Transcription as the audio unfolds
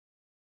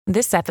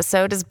This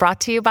episode is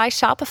brought to you by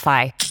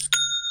Shopify.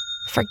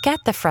 Forget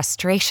the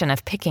frustration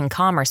of picking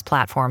commerce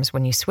platforms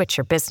when you switch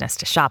your business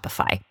to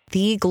Shopify,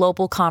 the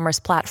global commerce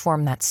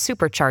platform that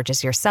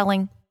supercharges your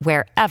selling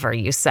wherever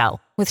you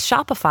sell. With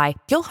Shopify,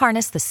 you'll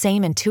harness the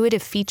same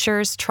intuitive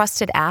features,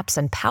 trusted apps,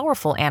 and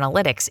powerful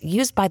analytics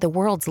used by the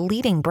world's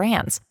leading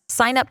brands.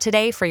 Sign up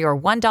today for your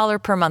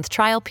 $1 per month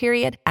trial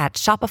period at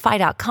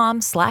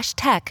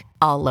shopify.com/tech,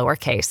 all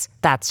lowercase.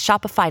 That's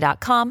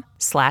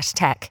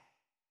shopify.com/tech.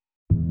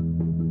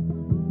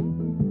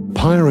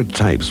 Pirate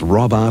tapes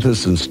rob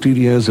artists and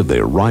studios of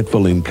their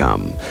rightful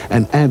income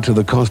and add to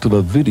the cost of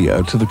a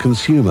video to the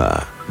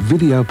consumer.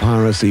 Video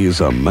piracy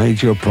is a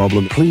major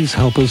problem. Please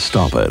help us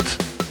stop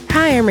it.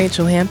 Hi, I'm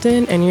Rachel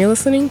Hampton, and you're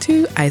listening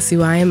to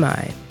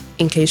ICYMI.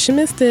 In case you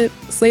missed it,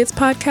 Slate's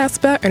podcast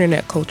about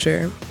internet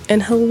culture.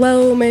 And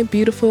hello, my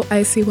beautiful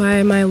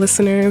ICYMI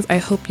listeners. I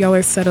hope y'all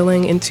are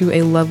settling into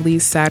a lovely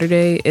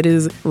Saturday. It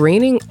is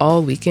raining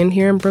all weekend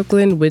here in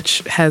Brooklyn,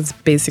 which has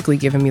basically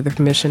given me the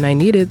permission I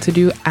needed to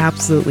do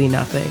absolutely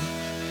nothing.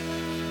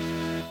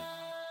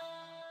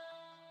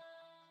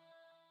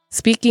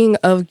 Speaking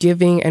of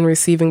giving and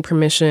receiving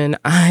permission,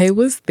 I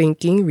was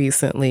thinking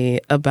recently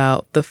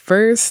about the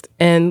first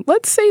and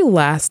let's say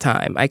last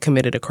time I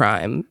committed a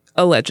crime.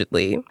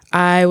 Allegedly.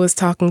 I was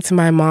talking to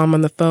my mom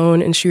on the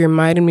phone and she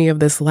reminded me of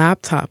this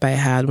laptop I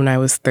had when I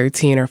was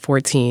 13 or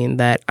 14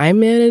 that I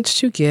managed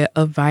to get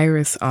a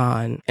virus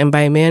on. And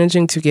by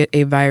managing to get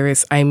a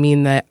virus, I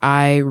mean that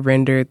I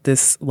rendered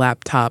this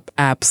laptop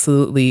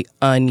absolutely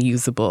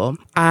unusable.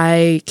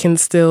 I can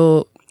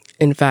still,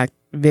 in fact,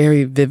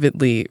 very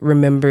vividly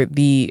remember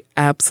the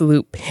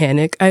absolute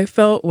panic I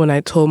felt when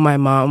I told my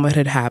mom what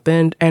had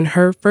happened. And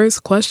her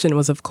first question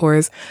was, of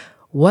course,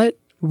 what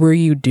were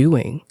you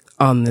doing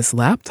on this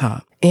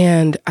laptop?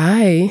 And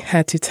I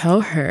had to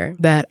tell her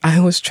that I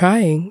was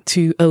trying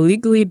to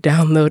illegally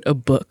download a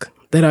book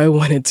that I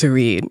wanted to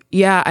read.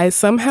 Yeah, I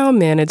somehow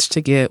managed to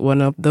get one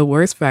of the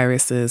worst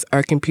viruses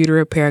our computer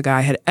repair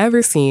guy had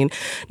ever seen,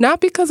 not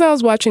because I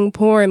was watching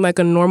porn like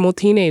a normal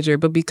teenager,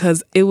 but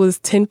because it was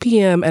 10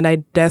 p.m. and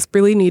I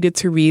desperately needed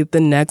to read the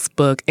next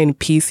book in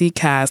PC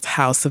Cast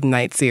House of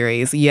Night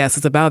series. Yes,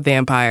 it's about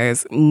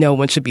vampires. No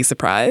one should be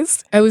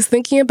surprised. I was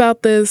thinking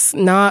about this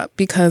not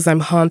because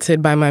I'm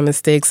haunted by my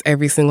mistakes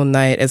every single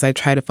night as I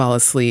try to fall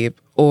asleep,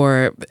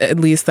 or at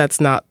least that's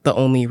not the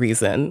only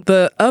reason.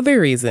 The other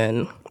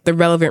reason, the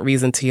relevant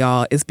reason to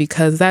y'all, is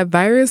because that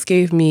virus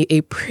gave me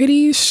a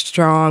pretty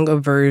strong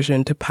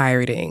aversion to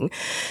pirating,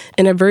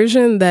 an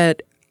aversion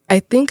that I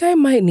think I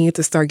might need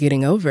to start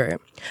getting over.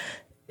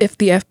 If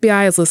the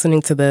FBI is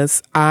listening to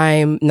this,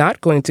 I'm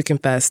not going to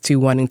confess to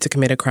wanting to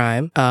commit a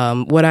crime.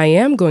 What I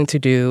am going to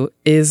do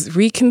is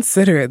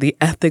reconsider the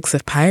ethics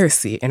of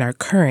piracy in our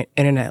current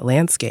internet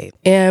landscape.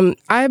 And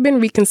I've been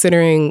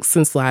reconsidering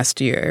since last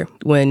year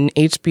when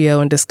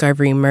HBO and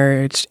Discovery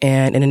merged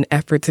and in an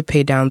effort to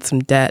pay down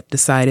some debt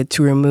decided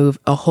to remove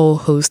a whole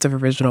host of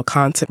original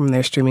content from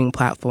their streaming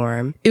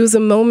platform. It was a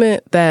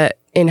moment that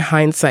in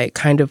hindsight,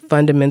 kind of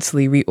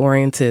fundamentally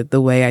reoriented the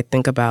way I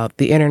think about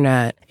the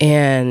internet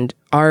and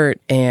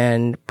art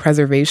and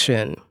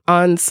preservation.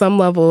 On some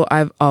level,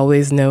 I've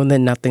always known that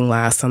nothing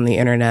lasts on the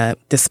internet,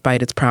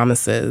 despite its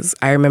promises.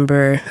 I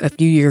remember a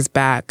few years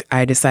back,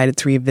 I decided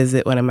to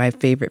revisit one of my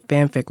favorite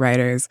fanfic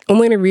writers,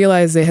 only to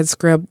realize they had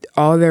scrubbed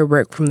all their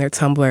work from their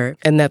Tumblr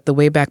and that the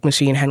Wayback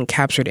Machine hadn't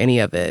captured any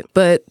of it.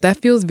 But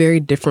that feels very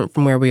different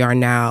from where we are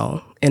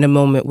now, in a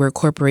moment where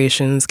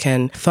corporations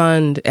can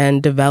fund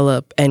and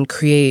develop and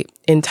create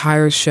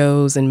entire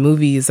shows and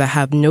movies that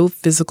have no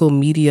physical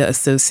media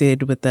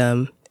associated with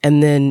them,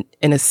 and then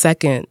in a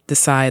second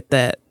decide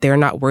that they're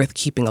not worth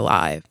keeping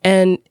alive.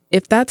 And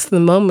if that's the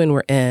moment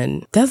we're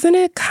in, doesn't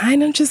it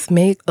kind of just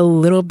make a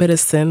little bit of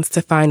sense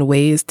to find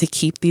ways to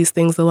keep these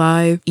things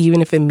alive,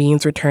 even if it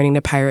means returning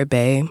to Pirate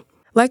Bay?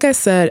 Like I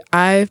said,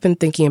 I've been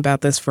thinking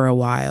about this for a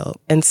while,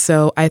 and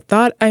so I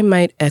thought I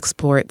might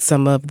export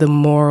some of the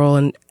moral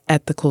and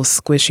ethical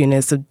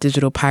squishiness of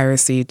digital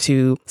piracy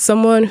to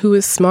someone who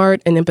is smart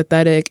and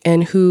empathetic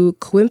and who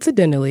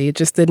coincidentally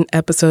just did an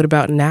episode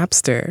about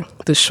Napster,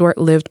 the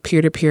short-lived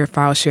peer-to-peer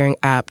file-sharing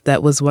app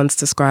that was once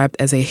described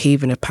as a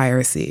haven of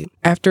piracy.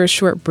 After a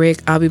short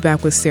break, I'll be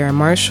back with Sarah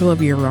Marshall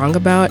of You're Wrong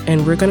About,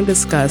 and we're going to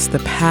discuss the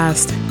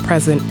past,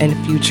 present, and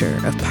future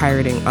of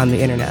pirating on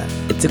the internet.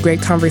 It's a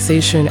great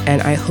conversation,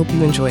 and I hope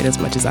you enjoyed as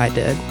much as I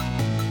did.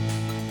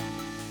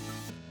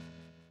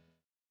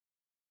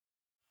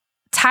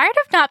 Tired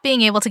of not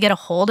being able to get a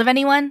hold of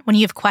anyone when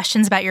you have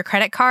questions about your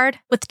credit card?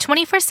 With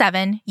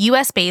 24/7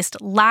 US-based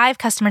live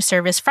customer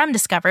service from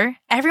Discover,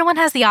 everyone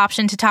has the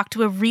option to talk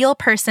to a real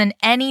person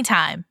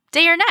anytime,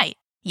 day or night.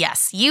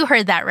 Yes, you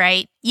heard that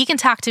right. You can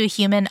talk to a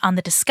human on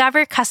the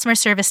Discover customer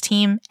service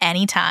team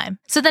anytime.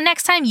 So the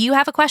next time you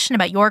have a question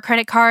about your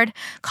credit card,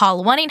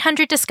 call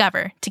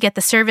 1-800-DISCOVER to get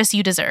the service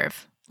you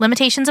deserve.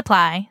 Limitations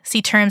apply.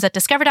 See terms at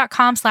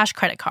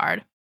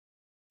discover.com/creditcard.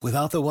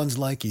 Without the ones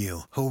like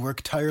you, who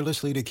work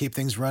tirelessly to keep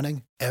things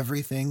running,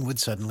 everything would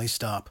suddenly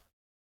stop.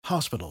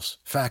 Hospitals,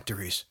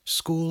 factories,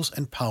 schools,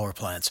 and power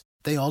plants,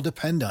 they all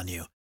depend on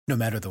you. No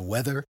matter the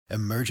weather,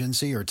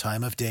 emergency, or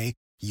time of day,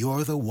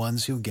 you're the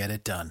ones who get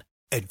it done.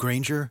 At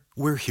Grainger,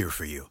 we're here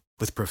for you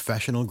with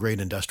professional-grade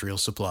industrial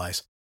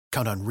supplies.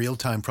 Count on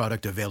real-time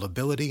product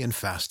availability and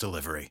fast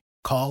delivery.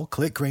 Call,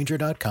 click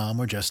Grainger.com,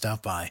 or just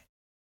stop by.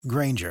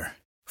 Grainger,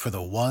 for the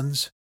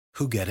ones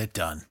who get it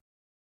done.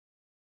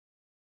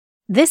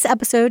 This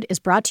episode is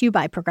brought to you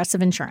by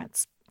Progressive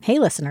Insurance. Hey,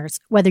 listeners,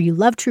 whether you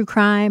love true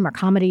crime or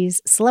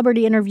comedies,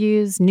 celebrity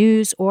interviews,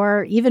 news,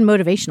 or even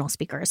motivational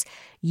speakers,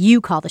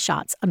 you call the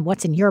shots on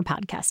what's in your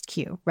podcast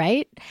queue,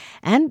 right?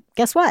 And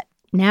guess what?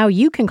 Now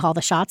you can call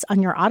the shots on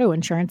your auto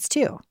insurance,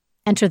 too.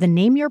 Enter the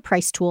Name Your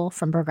Price tool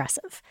from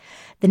Progressive.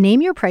 The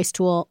Name Your Price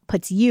tool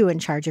puts you in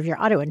charge of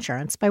your auto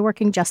insurance by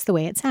working just the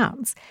way it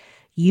sounds.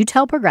 You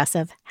tell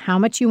Progressive how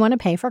much you want to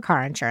pay for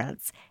car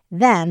insurance.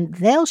 Then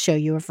they'll show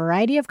you a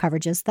variety of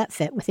coverages that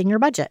fit within your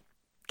budget,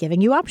 giving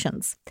you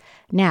options.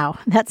 Now,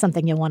 that's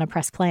something you'll want to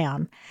press play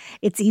on.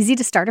 It's easy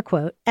to start a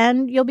quote,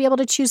 and you'll be able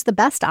to choose the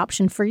best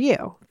option for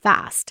you,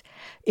 fast.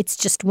 It's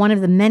just one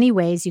of the many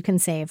ways you can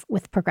save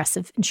with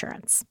Progressive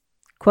Insurance.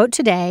 Quote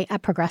today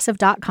at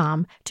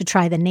Progressive.com to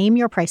try the Name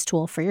Your Price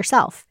tool for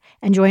yourself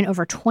and join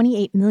over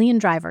 28 million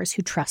drivers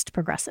who trust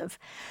Progressive.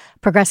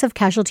 Progressive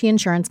Casualty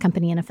Insurance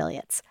Company and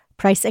Affiliates.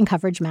 Price and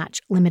coverage match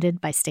limited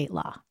by state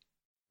law.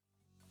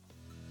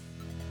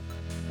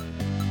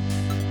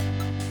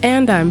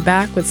 And I'm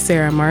back with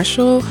Sarah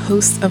Marshall,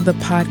 host of the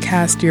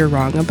podcast You're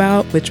Wrong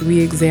About, which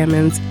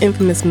re-examines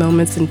infamous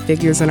moments and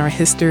figures in our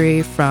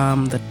history,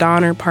 from the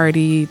Donner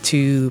Party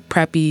to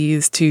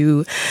preppies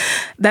to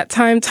that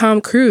time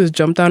Tom Cruise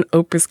jumped on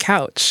Oprah's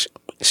couch.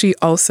 She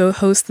also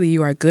hosts the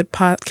You Are Good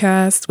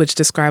podcast, which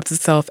describes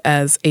itself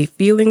as a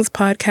feelings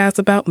podcast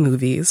about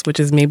movies, which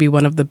is maybe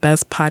one of the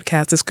best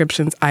podcast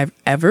descriptions I've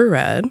ever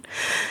read.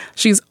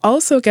 She's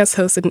also guest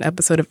hosted an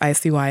episode of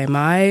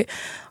ICYMI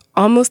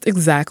almost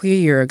exactly a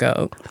year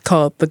ago,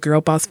 called The Girl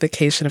Boss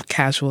Vacation of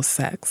Casual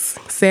Sex.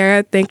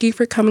 Sarah, thank you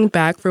for coming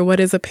back for what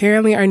is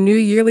apparently our new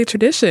yearly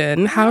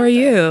tradition. How are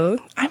you?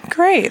 I'm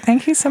great.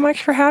 Thank you so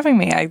much for having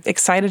me. I'm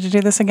excited to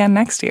do this again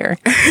next year.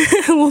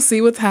 We'll see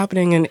what's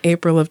happening in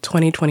April of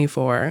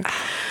 2024.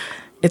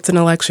 It's an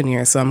election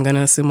year, so I'm going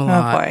to assume a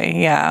lot. Oh boy,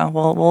 yeah.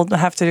 We'll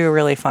have to do a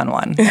really fun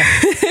one.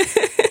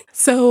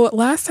 So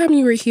last time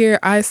you were here,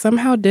 I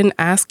somehow didn't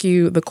ask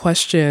you the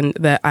question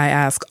that I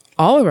ask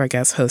all of our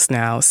guest hosts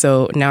now.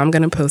 So now I'm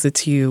going to pose it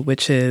to you,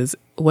 which is,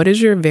 what is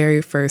your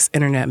very first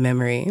internet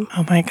memory?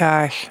 Oh my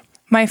gosh.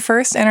 My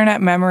first internet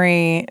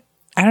memory,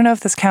 I don't know if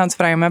this counts,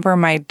 but I remember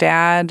my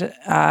dad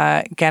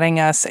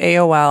getting us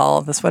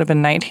AOL. This would have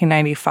been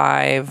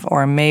 1995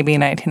 or maybe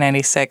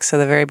 1996. So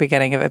the very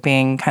beginning of it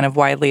being kind of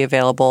widely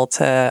available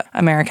to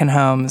American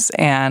homes,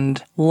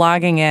 and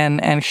logging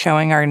in and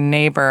showing our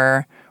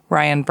neighbor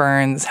Ryan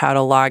Burns how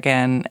to log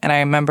in. And I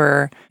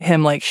remember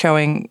him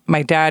showing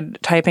my dad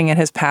typing in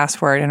his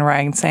password and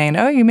Ryan saying,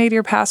 "Oh, you made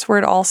your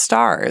password all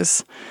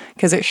stars,"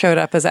 because it showed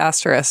up as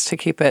asterisk to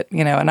keep it,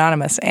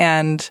 anonymous.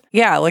 And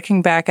yeah,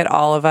 looking back at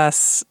all of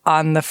us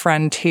on the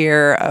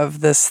frontier of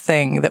this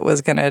thing that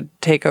was going to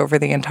take over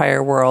the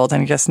entire world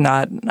and just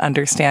not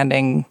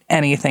understanding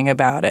anything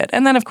about it.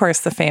 And then, of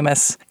course, the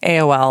famous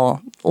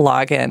AOL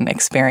login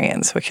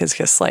experience, which is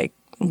just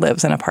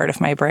lives in a part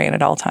of my brain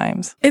at all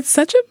times. It's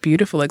such a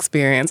beautiful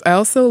experience. I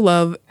also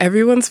love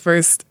everyone's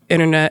first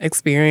internet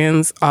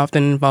experience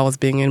often involves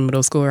being in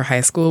middle school or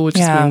high school, which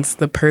means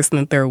the person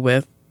that they're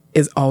with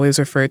is always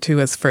referred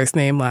to as first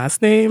name,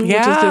 last name, which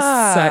is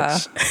just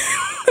such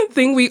a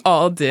thing we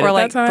all did. Or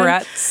at that time.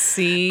 Brett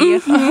C.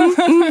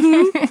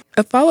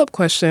 A follow-up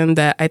question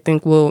that I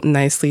think will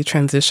nicely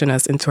transition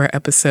us into our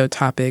episode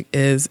topic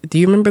is, do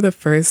you remember the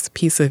first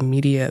piece of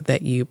media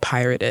that you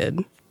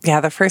pirated? Yeah,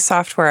 the first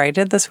software I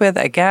did this with,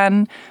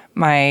 again,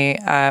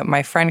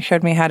 my friend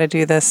showed me how to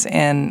do this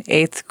in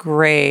 8th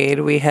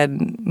grade. We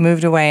had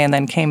moved away and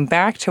then came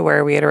back to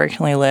where we had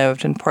originally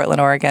lived in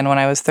Portland, Oregon when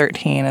I was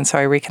 13. And so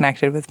I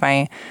reconnected with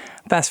my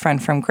best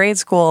friend from grade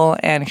school,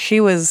 and she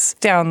was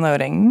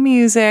downloading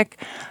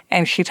music,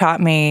 and she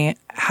taught me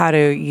how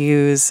to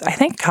use, I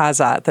think,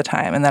 Kazaa at the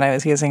time, and then I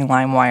was using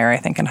LimeWire, I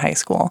think, in high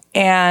school.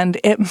 And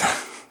it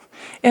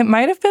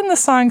might have been the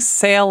song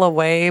Sail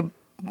Away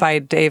by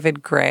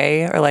David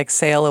Gray, or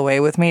Sail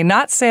Away With Me.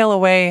 Not Sail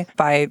Away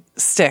by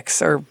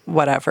Styx or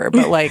whatever,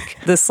 but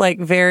this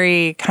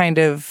very kind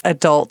of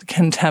adult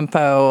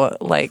contempo,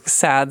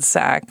 sad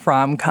sack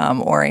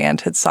rom-com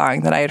oriented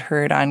song that I had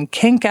heard on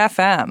Kink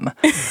FM.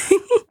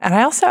 And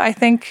I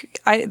think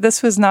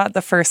this was not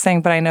the first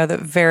thing, but I know that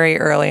very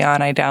early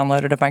on I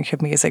downloaded a bunch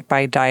of music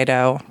by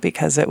Dido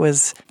because it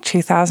was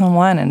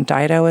 2001 and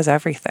Dido was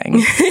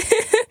everything.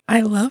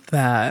 I love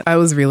that. I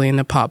was really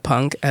into pop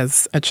punk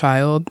as a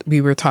child.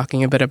 We were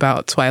talking a bit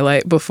about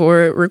Twilight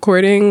before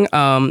recording,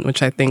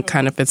 which I think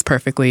kind of fits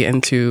perfectly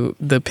into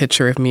the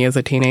picture of me as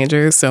a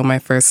teenager. So my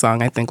first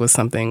song, I think, was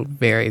something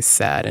very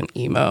sad and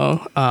emo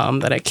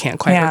that I can't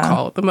quite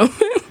recall at the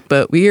moment.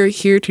 but we are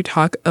here to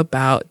talk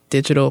about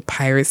digital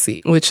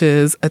piracy, which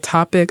is a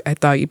topic I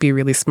thought you'd be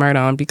really smart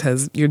on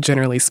because you're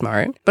generally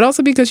smart, but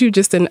also because you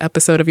just did an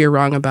episode of You're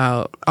Wrong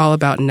all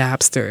about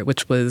Napster,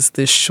 which was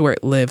this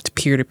short-lived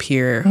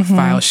peer-to-peer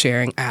file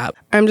sharing app.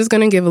 I'm just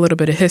going to give a little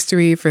bit of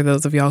history for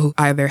those of y'all who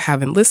either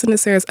haven't listened to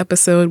Sarah's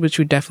episode, which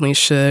you definitely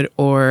should,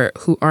 or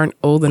who aren't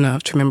old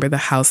enough to remember the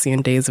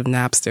halcyon days of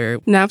Napster.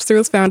 Napster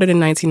was founded in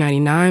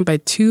 1999 by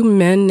two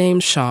men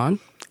named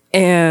Sean.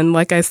 And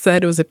like I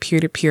said, it was a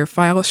peer-to-peer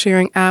file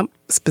sharing app,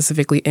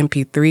 specifically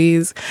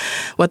MP3s.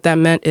 What that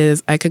meant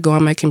is I could go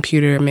on my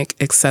computer and make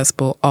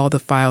accessible all the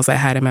files I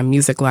had in my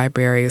music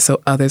library so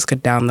others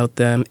could download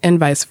them, and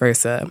vice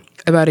versa.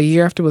 About a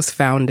year after it was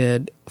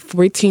founded,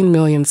 14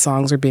 million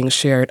songs were being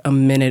shared a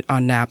minute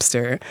on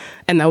Napster.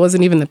 And that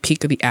wasn't even the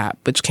peak of the app,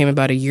 which came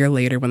about a year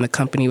later when the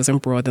company was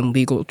embroiled in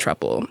legal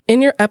trouble.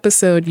 In your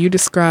episode, you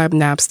described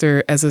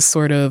Napster as a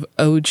sort of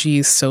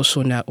OG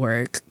social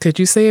network. Could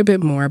you say a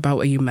bit more about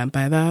what you meant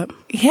by that?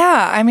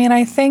 Yeah, I mean,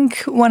 I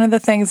think one of the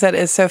things that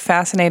is so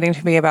fascinating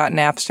to me about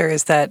Napster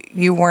is that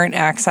you weren't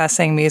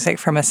accessing music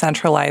from a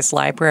centralized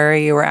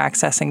library, you were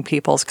accessing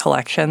people's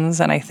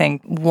collections. And I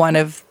think one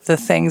of the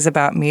things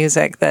about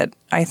music that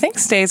I think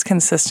stays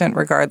consistent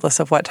regardless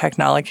of what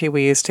technology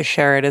we use to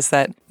share it is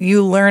that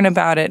you learn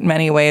about it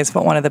many ways,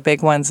 but one of the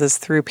big ones is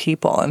through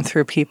people and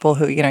through people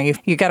who,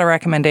 you get a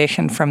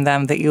recommendation from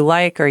them that you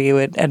like or you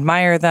would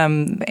admire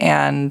them,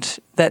 and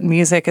that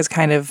music is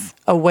kind of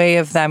a way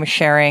of them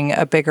sharing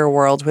a bigger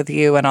world with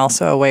you and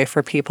also a way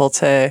for people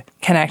to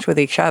connect with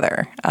each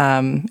other.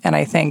 And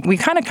I think we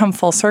kind of come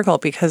full circle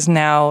because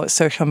now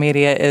social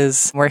media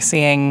we're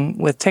seeing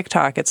with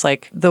TikTok, it's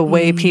like the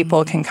way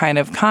people can kind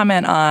of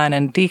comment on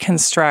and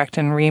deconstruct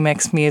and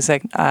remix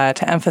music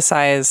to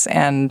emphasize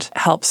and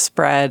help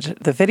spread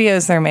the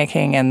videos they're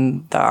making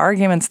and the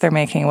arguments they're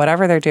making,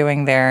 whatever they're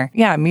doing there.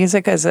 Yeah,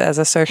 music as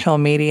a social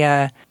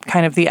media,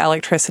 kind of the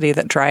electricity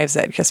that drives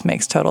it just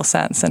makes total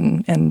sense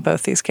in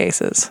both these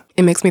cases.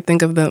 It makes me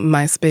think of the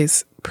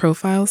MySpace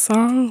profile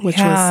song, which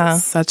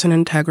was such an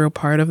integral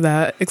part of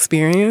that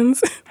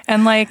experience.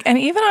 And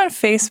even on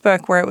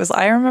Facebook, where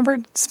I remember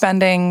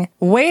spending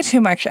way too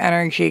much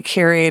energy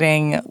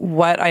curating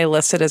what I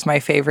listed as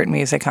my favorite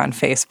music on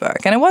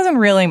Facebook. And it wasn't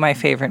really my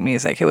favorite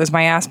music. It was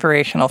my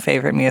aspirational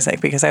favorite music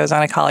because I was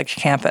on a college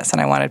campus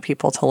and I wanted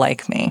people to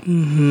like me.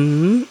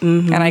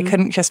 And I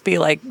couldn't just be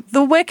like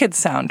the Wicked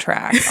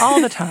soundtrack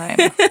all the time.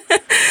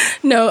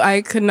 No,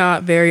 I could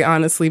not very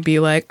honestly be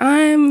like,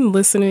 I'm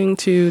listening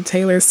to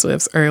Taylor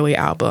Swift's early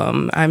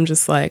album. I'm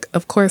just like,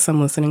 of course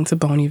I'm listening to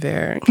Bon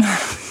Iver.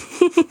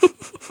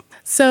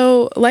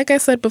 So, like I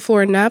said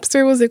before,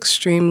 Napster was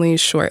extremely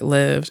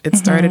short-lived. It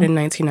started in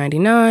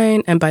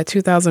 1999, and by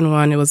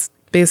 2001, it was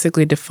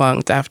basically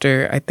defunct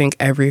after I think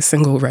every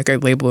single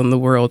record label in the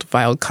world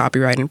filed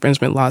copyright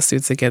infringement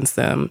lawsuits against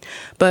them.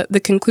 But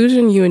the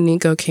conclusion you and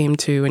Nico came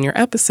to in your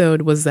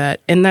episode was that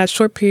in that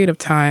short period of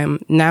time,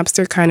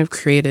 Napster kind of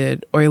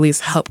created, or at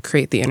least helped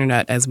create the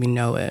internet as we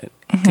know it.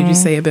 Could you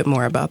say a bit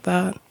more about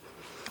that?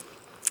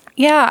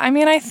 Yeah, I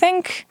mean, I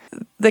think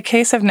the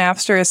case of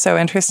Napster is so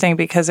interesting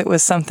because it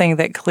was something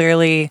that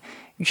clearly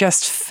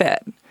just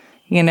fit.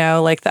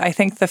 I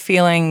think the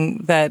feeling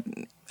that,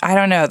 I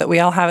don't know, that we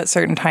all have at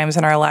certain times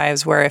in our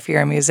lives where if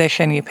you're a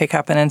musician, you pick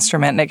up an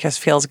instrument and it just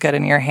feels good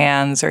in your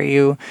hands, or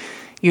you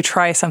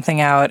try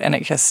something out and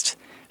it just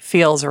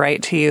feels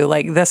right to you.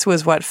 Like this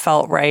was what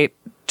felt right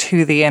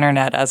to the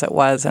internet as it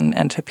was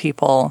and to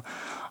people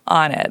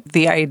on it.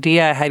 The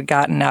idea had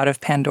gotten out of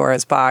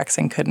Pandora's box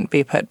and couldn't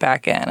be put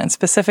back in. And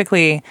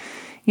specifically,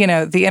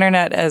 the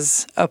internet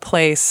as a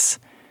place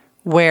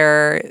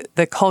where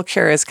the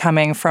culture is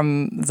coming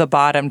from the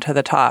bottom to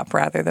the top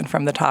rather than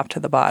from the top to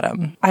the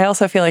bottom. I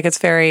also feel like it's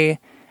very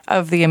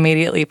of the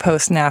immediately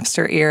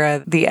post-Napster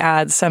era, the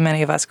ads so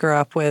many of us grew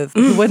up with.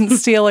 You wouldn't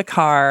steal a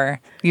car.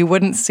 You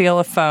wouldn't steal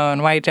a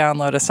phone. Why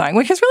download a song?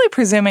 Which is really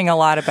presuming a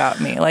lot about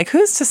me. Like,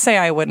 who's to say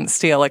I wouldn't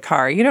steal a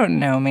car? You don't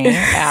know me.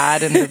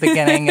 Ad in the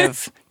beginning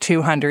of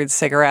 200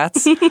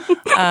 cigarettes.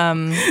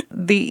 The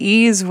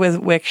ease with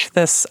which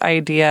this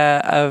idea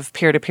of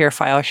peer-to-peer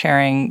file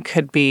sharing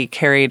could be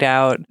carried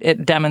out,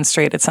 it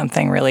demonstrated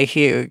something really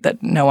huge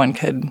that no one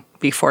could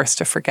be forced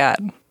to forget.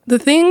 The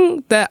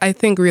thing that I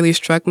think really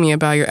struck me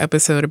about your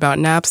episode about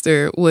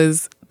Napster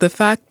was the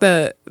fact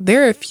that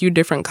there are a few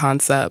different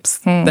concepts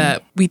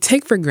that we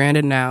take for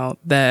granted now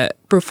that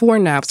before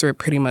Napster were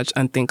pretty much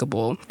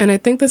unthinkable. And I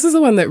think this is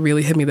the one that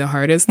really hit me the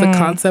hardest, the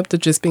concept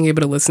of just being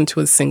able to listen to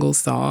a single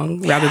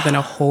song rather than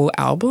a whole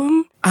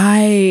album.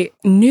 I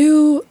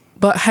knew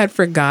but had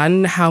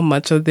forgotten how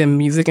much of the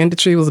music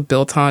industry was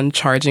built on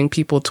charging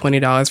people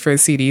 $20 for a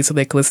CD so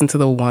they could listen to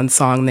the one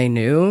song they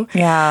knew.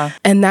 Yeah.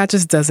 And that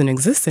just doesn't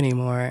exist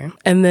anymore.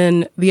 And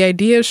then the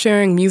idea of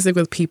sharing music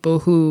with people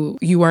who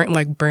you aren't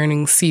like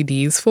burning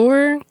CDs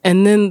for.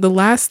 And then the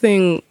last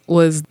thing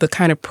was the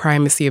kind of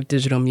primacy of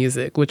digital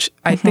music, which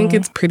I think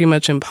it's pretty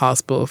much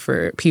impossible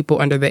for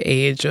people under the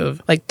age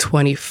of like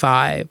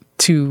 25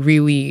 to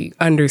really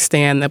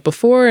understand that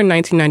before in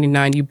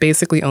 1999, you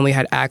basically only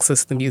had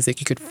access to the music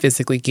you could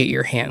physically get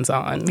your hands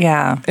on.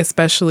 Yeah.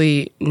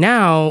 Especially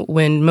now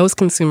when most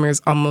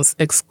consumers almost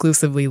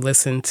exclusively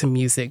listen to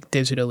music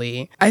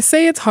digitally. I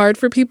say it's hard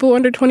for people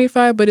under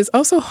 25, but it's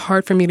also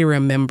hard for me to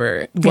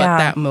remember what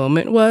that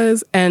moment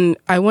was. And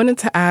I wanted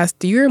to ask,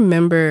 do you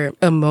remember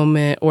a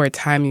moment or a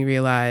time you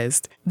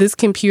realized this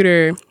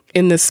computer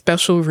in this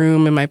special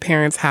room in my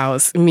parents'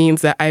 house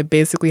means that I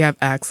basically have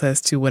access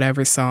to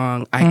whatever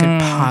song I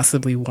could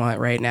possibly want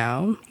right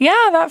now?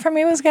 Yeah, that for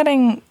me was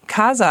getting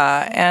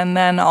Kazaa. And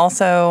then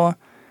also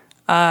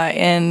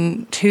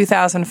in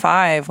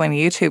 2005, when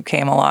YouTube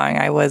came along,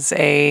 I was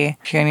a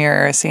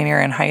junior or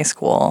senior in high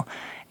school.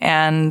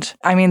 And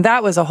I mean,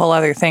 that was a whole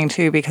other thing,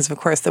 too, because, of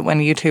course, that when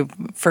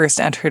YouTube first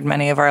entered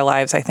many of our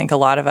lives, I think a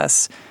lot of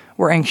us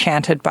were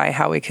enchanted by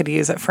how we could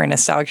use it for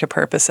nostalgia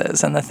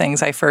purposes. And the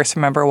things I first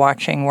remember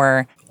watching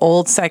were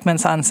old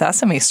segments on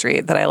Sesame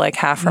Street that I like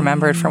half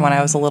remembered from when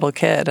I was a little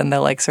kid, and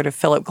the like sort of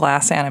Philip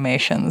Glass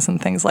animations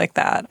and things like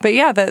that. But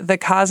yeah, the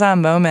Kazaa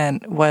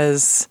moment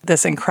was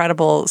this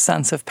incredible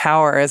sense of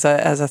power as a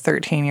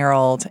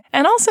 13-year-old.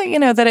 And also, you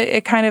know, that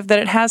it kind of, that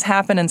it has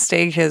happened in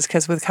stages,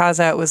 because with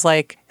Kazaa it was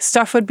like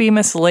stuff would be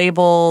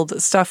mislabeled,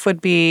 stuff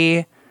would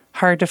be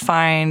hard to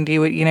find.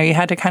 You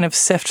had to kind of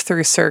sift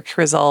through search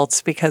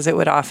results because it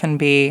would often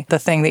be the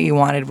thing that you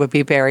wanted would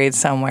be buried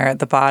somewhere at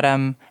the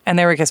bottom. And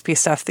there would just be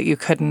stuff that you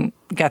couldn't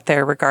get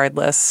there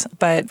regardless.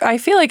 But I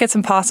feel like it's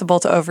impossible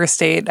to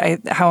overstate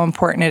how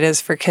important it is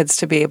for kids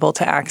to be able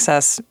to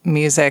access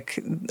music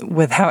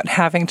without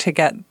having to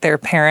get their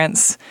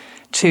parents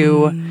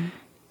to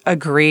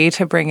agree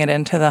to bring it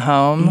into the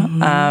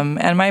home.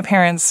 And my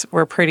parents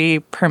were pretty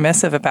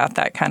permissive about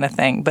that kind of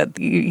thing. But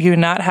you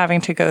not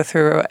having to go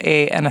through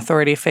an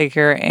authority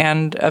figure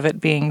and of it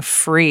being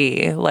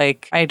free.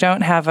 Like, I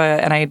don't have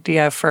an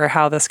idea for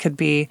how this could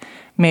be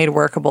made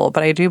workable,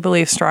 but I do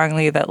believe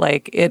strongly that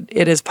like it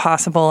is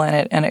possible,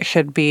 and it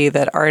should be,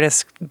 that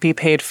artists be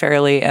paid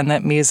fairly and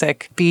that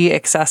music be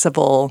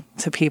accessible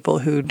to people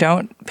who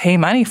don't pay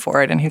money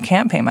for it and who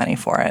can't pay money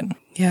for it.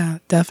 Yeah,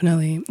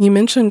 definitely. You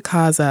mentioned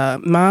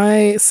Kazaa.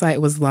 My site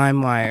was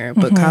LimeWire,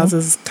 but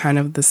Kazaa's kind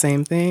of the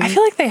same thing. I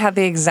feel like they had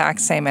the exact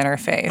same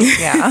interface.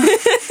 Yeah.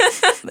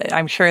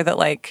 I'm sure that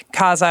like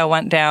Kazaa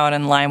went down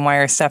and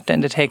LimeWire stepped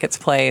in to take its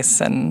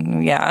place,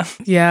 and yeah.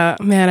 Yeah,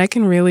 man, I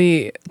can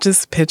really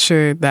just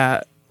picture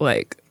that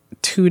like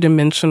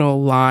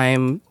two-dimensional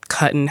lime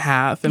cut in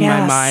half in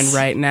my mind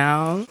right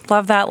now.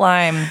 Love that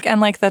lime.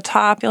 And like the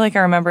top, I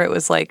remember it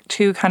was like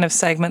two kind of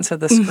segments of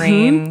the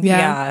screen.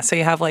 Yeah. So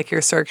you have like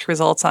your search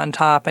results on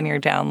top and your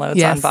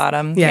downloads on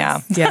bottom.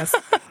 Yes.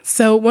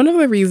 So one of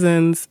the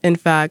reasons, in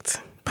fact,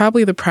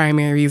 probably the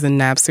primary reason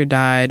Napster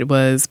died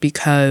was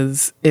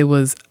because it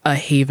was a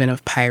haven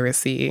of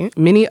piracy.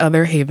 Many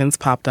other havens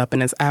popped up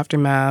in its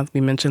aftermath.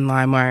 We mentioned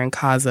LimeWire and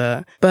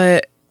Kazaa.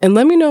 And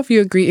let me know if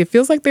you agree, it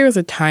feels like there was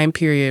a time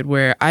period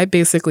where I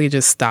basically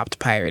just stopped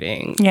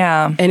pirating.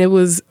 Yeah. And it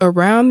was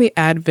around the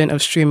advent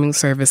of streaming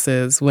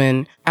services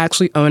when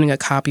actually owning a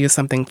copy of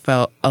something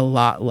felt a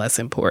lot less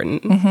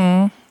important.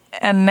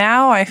 And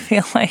now I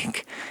feel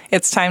like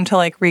it's time to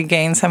like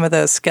regain some of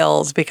those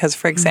skills because,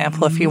 for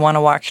example, if you want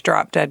to watch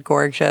Drop Dead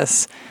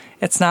Gorgeous,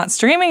 it's not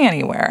streaming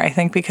anywhere, I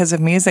think, because of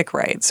music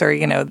rights or,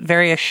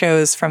 various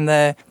shows from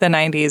the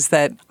 90s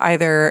that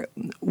either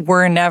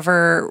were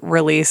never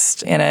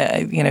released in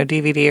a,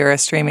 DVD or a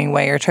streaming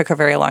way or took a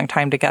very long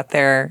time to get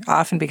there,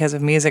 often because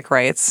of music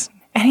rights.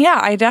 And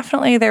yeah,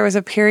 there was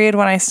a period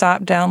when I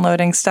stopped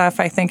downloading stuff.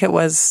 I think it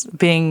was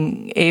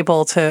being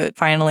able to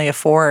finally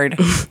afford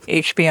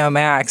HBO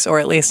Max, or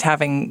at least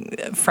having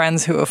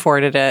friends who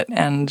afforded it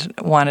and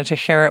wanted to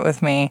share it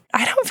with me.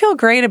 I don't feel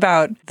great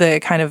about the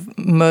kind of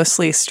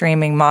mostly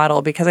streaming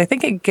model because I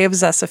think it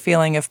gives us a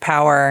feeling of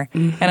power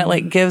and it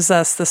like gives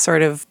us the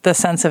sort of the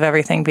sense of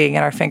everything being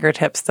at our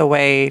fingertips the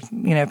way,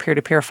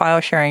 peer-to-peer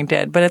file sharing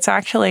did. But it's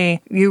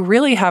actually, you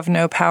really have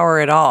no power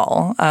at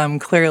all,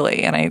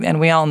 clearly. And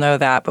we all know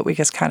that, but we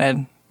just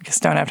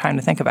don't have time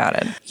to think about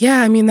it.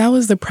 Yeah, I mean, that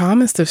was the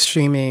promise of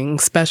streaming,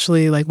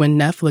 especially like when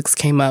Netflix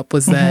came up,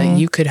 was that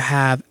you could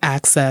have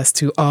access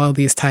to all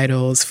these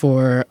titles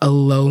for a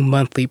low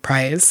monthly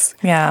price.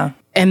 Yeah.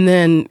 And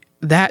then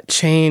that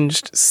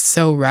changed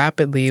so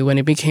rapidly when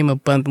it became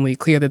abundantly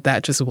clear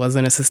that just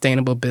wasn't a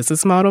sustainable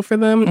business model for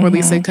them, or at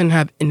least they couldn't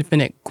have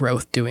infinite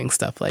growth doing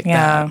stuff like that.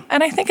 Yeah.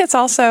 And I think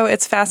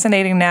it's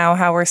fascinating now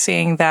how we're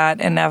seeing that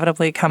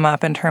inevitably come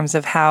up in terms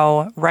of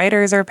how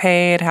writers are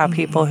paid, how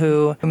people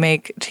who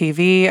make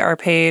TV are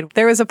paid.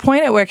 There was a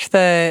point at which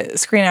the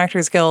Screen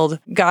Actors Guild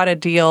got a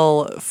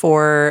deal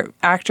for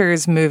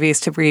actors' movies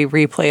to be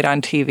replayed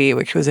on TV,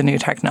 which was a new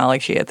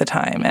technology at the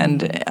time.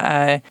 And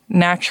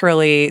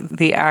naturally,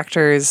 the actors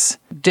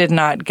did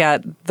not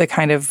get the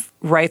kind of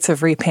rights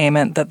of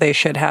repayment that they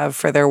should have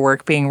for their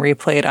work being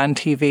replayed on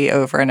TV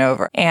over and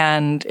over.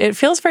 And it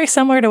feels very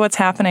similar to what's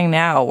happening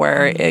now,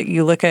 where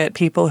you look at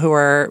people who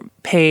are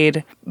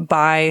paid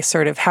by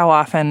sort of how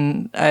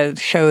often a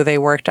show they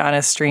worked on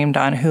is streamed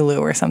on Hulu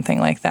or something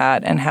like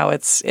that, and how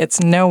it's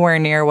nowhere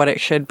near what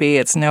it should be.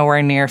 It's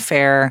nowhere near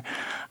fair.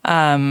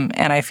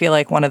 And I feel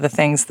like one of the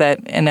things that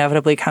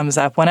inevitably comes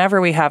up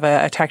whenever we have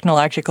a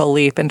technological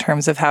leap in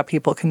terms of how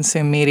people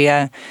consume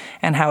media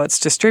and how it's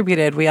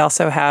distributed, we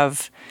also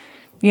have,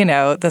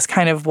 this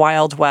kind of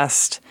Wild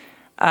West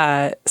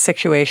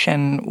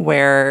situation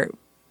where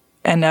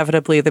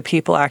inevitably the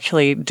people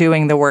actually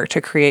doing the work to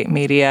create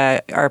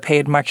media are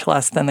paid much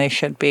less than they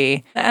should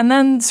be. And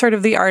then sort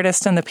of the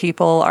artist and the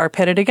people are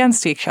pitted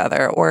against each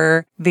other,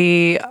 or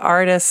the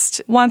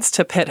artist wants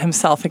to pit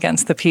himself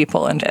against the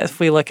people. And if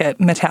we look at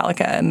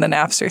Metallica and the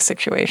Napster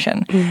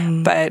situation,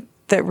 but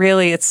that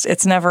really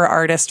it's never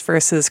artist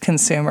versus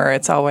consumer.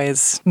 It's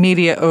always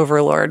media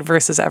overlord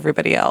versus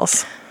everybody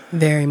else.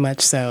 Very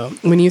much so.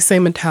 When you say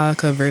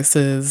Metallica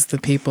versus the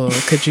people,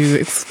 could you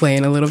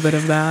explain a little bit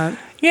of that?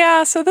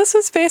 Yeah, so this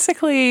was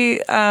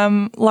basically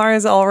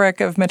Lars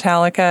Ulrich of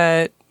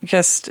Metallica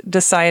just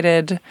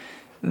decided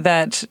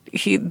that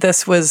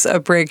this was a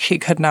bridge he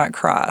could not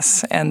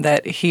cross, and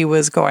that he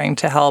was going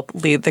to help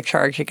lead the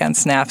charge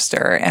against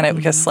Napster. And it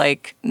was just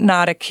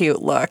not a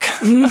cute look.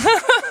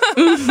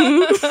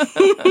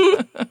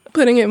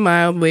 Putting it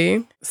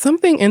mildly.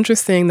 Something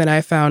interesting that I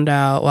found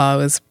out while I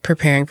was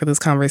preparing for this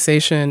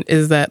conversation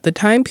is that the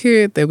time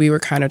period that we were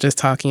kind of just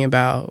talking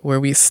about, where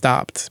we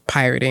stopped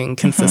pirating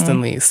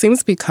consistently, seems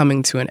to be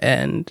coming to an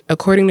end.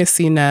 According to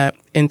CNET,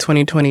 in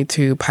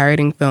 2022,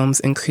 pirating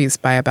films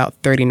increased by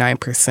about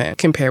 39%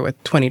 compared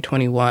with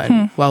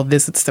 2021, while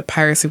visits to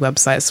piracy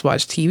websites to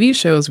watch TV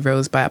shows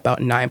rose by about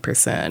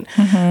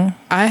 9%.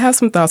 I have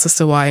some thoughts as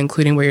to why,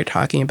 including what you're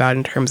talking about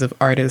in terms of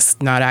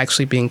artists not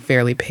actually being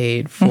fairly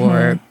paid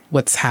for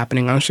what's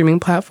happening on streaming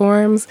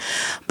platforms.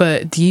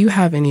 But do you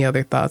have any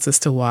other thoughts as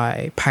to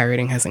why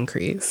pirating has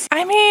increased?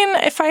 I mean,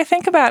 if I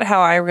think about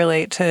how I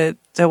relate to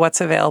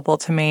what's available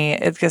to me,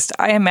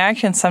 I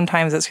imagine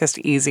sometimes it's just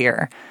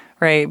easier,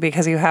 right?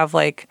 Because you have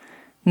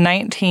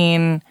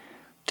 19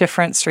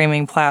 different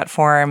streaming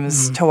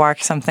platforms to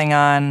watch something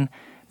on.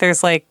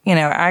 There's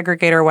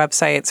aggregator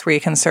websites where you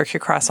can search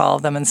across all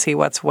of them and see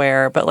what's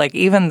where. But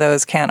even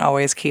those can't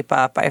always keep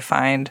up, I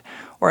find.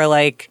 Or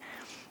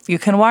you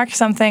can watch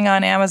something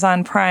on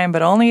Amazon Prime,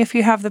 but only if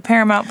you have the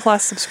Paramount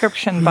Plus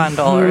subscription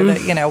bundle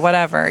or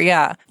whatever.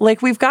 Yeah.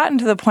 We've gotten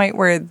to the point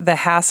where the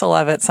hassle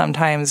of it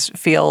sometimes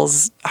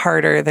feels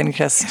harder than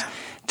just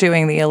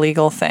doing the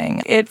illegal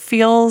thing. It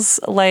feels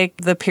like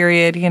the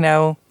period,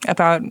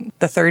 about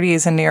the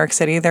 30s in New York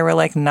City, there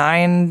were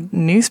 9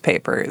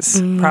 newspapers,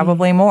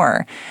 probably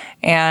more.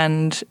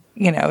 And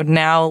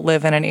now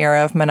live in an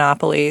era of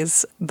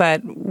monopolies,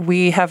 but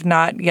we have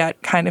not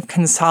yet kind of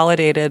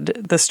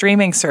consolidated the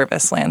streaming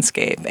service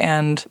landscape.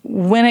 And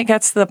when it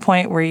gets to the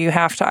point where you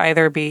have to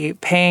either be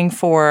paying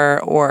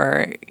for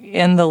or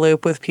in the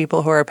loop with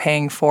people who are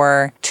paying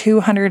for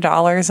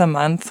 $200 a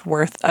month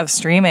worth of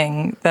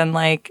streaming, then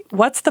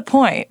what's the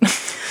point?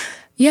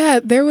 Yeah,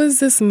 there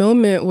was this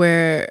moment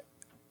where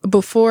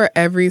before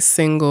every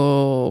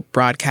single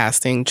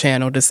broadcasting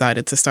channel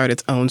decided to start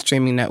its own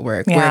streaming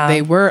network, where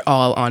they were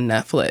all on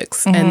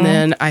Netflix. And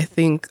then I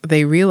think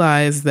they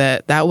realized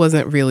that that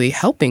wasn't really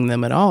helping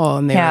them at all.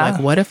 And they were like,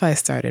 what if I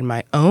started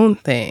my own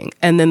thing?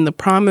 And then the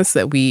promise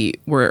that we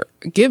were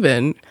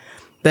given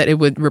that it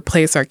would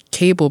replace our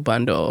cable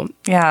bundle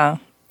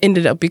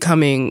ended up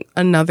becoming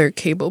another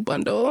cable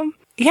bundle.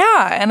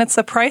 Yeah, and it's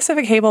the price of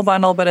a cable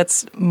bundle, but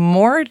it's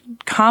more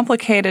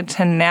complicated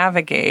to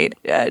navigate.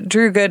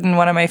 Drew Gooden,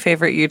 one of my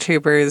favorite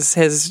YouTubers,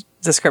 his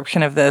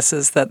description of this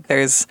is that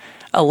there's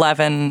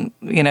 11,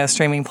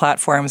 streaming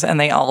platforms, and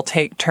they all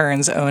take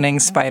turns owning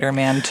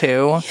Spider-Man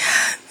 2.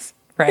 Yes.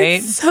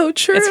 Right? It's so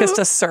true. It's just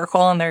a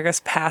circle, and they're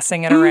just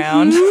passing it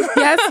around.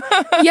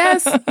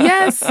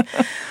 Yes.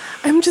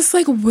 I'm just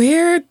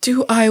where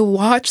do I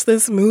watch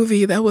this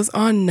movie that was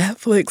on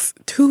Netflix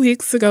 2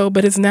 weeks ago,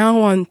 but is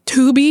now on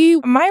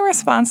Tubi? My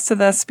response to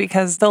this,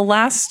 because the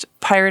last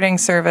pirating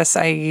service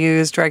I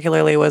used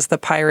regularly was the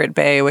Pirate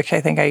Bay, which I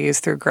think I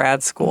used through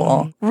grad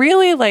school.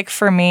 Really,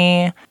 for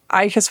me,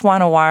 I just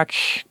want to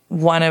watch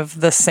one of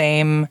the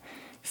same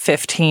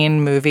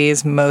 15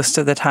 movies most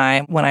of the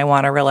time when I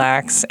want to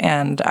relax,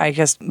 and I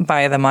just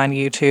buy them on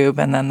YouTube,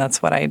 and then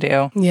that's what I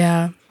do.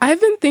 Yeah. I've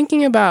been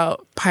thinking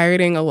about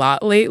pirating a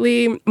lot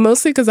lately,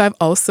 mostly because I've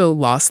also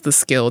lost the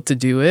skill to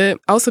do it.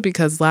 Also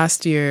because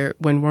last year,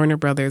 when Warner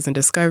Brothers and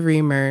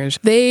Discovery merged,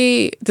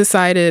 they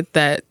decided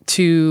that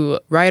to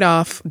write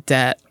off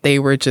debt, they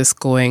were just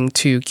going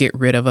to get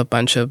rid of a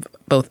bunch of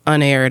both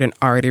unaired and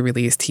already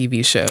released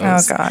TV shows.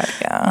 Oh, God,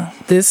 yeah.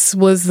 This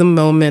was the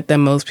moment that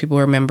most people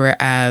remember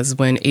as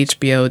when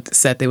HBO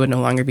said they would no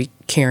longer be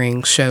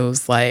carrying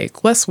shows like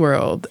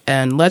Westworld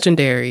and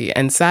Legendary,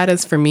 and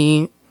saddest for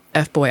me,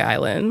 F-Boy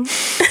Island.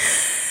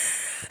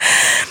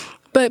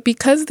 But But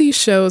because these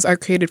shows are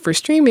created for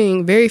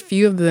streaming, very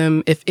few of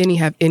them, if any,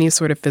 have any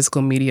sort of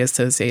physical media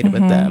associated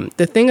with them.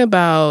 The thing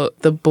about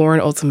The Bourne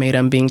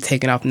Ultimatum being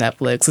taken off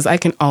Netflix is I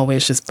can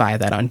always just buy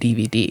that on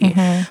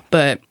DVD.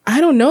 But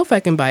I don't know if I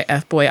can buy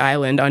F-Boy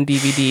Island on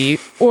DVD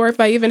or if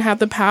I even have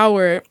the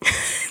power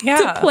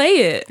to play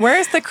it.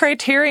 Where's the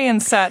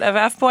Criterion set of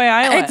F-Boy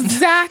Island?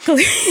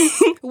 Exactly.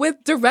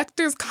 With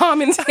director's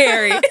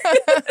commentary.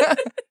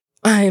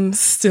 I'm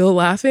still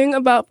laughing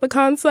about the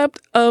concept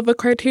of a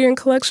Criterion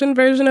Collection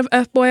version of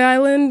F-Boy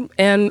Island,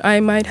 and I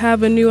might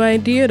have a new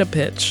idea to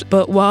pitch.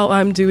 But while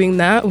I'm doing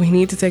that, we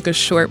need to take a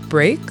short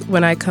break.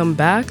 When I come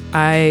back,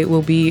 I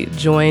will be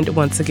joined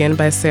once again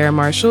by Sarah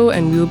Marshall,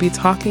 and we will be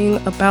talking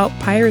about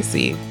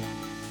piracy.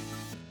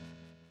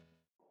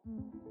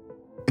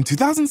 In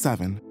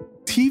 2007,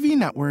 TV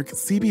network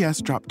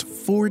CBS dropped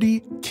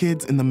 40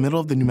 kids in the middle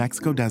of the New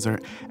Mexico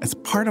desert as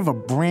part of a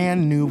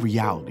brand new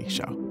reality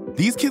show.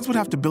 These kids would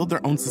have to build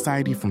their own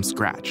society from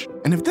scratch.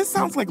 And if this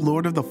sounds like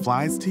Lord of the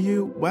Flies to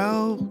you,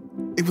 well,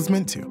 it was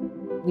meant to.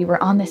 We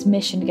were on this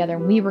mission together,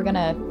 and we were going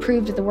to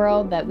prove to the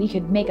world that we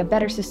could make a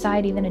better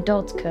society than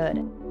adults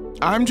could.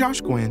 I'm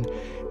Josh Gwynn,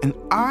 and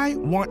I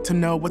want to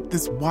know what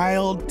this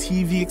wild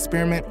TV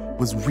experiment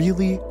was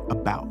really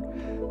about.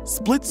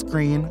 Split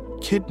Screen,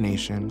 Kid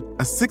Nation,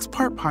 a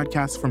 6-part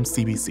podcast from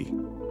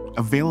CBC.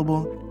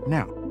 Available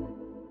now.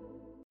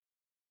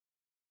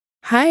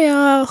 Hi,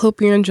 y'all. Hope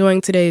you're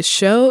enjoying today's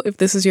show. If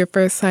this is your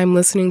first time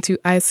listening to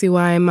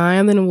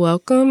ICYMI, then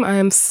welcome. I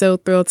am so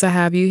thrilled to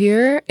have you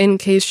here. In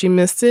case you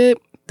missed it,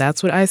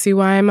 that's what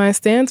ICYMI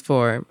stands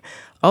for.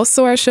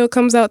 Also, our show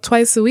comes out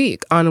twice a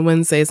week on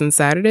Wednesdays and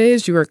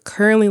Saturdays. You are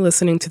currently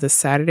listening to the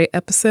Saturday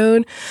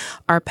episode.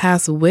 Our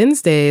past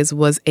Wednesdays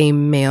was a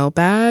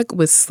mailbag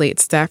with Slate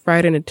staff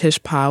writer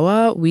Nitish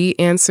Pawa. We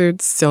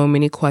answered so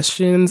many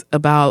questions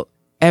about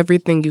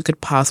everything you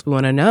could possibly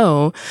want to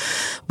know.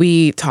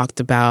 We talked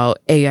about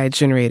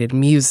AI-generated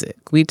music.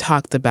 We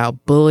talked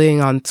about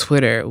bullying on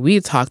Twitter. We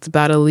talked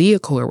about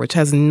Aaliyah, which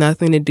has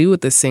nothing to do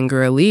with the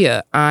singer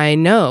Aaliyah. I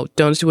know.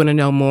 Don't you want to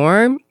know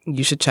more?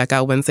 You should check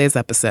out Wednesday's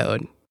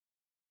episode.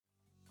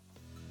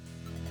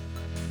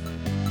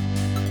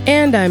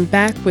 And I'm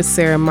back with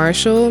Sarah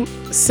Marshall.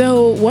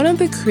 So one of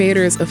the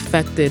creators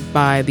affected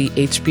by the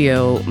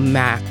HBO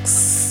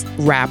Max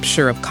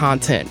rapture of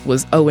content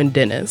was Owen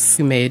Dennis,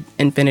 who made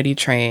Infinity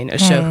Train, a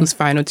show whose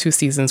final 2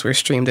 seasons were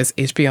streamed as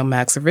HBO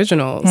Max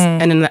originals.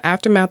 And in the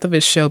aftermath of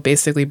his show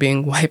basically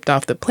being wiped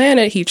off the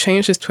planet, he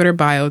changed his Twitter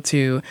bio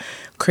to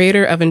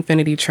creator of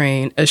Infinity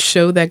Train, a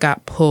show that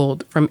got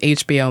pulled from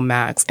HBO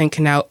Max and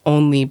can now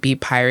only be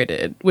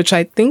pirated, which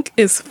I think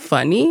is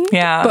funny.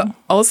 Yeah. But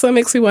also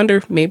makes me wonder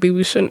if maybe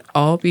we shouldn't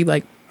all be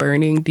like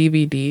burning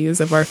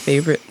DVDs of our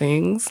favorite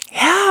things.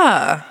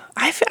 Yeah.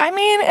 I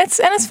mean, it's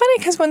funny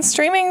because when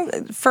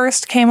streaming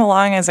first came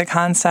along as a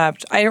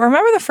concept, I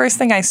remember the first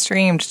thing I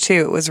streamed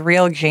too. It was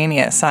Real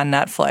Genius on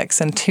Netflix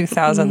in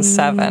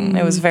 2007.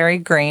 It was very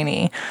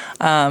grainy,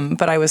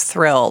 but I was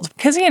thrilled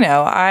because, you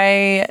know,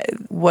 I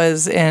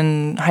was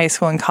in high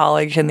school and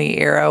college in the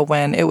era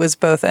when it was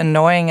both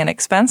annoying and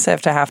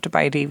expensive to have to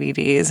buy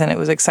DVDs, and it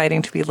was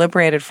exciting to be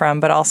liberated from,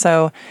 but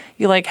also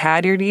you like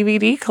had your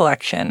DVD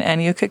collection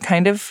and you could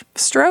kind of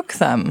stroke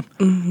them.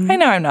 I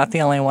know I'm not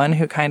the only one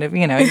who kind of,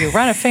 you know, you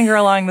run a finger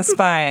along the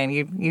spine,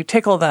 you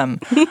tickle them,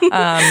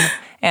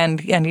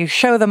 and you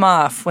show them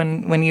off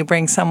when you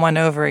bring someone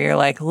over. You're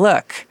like,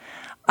 look,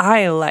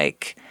 I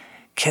like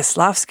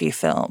Kieslowski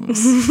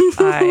films.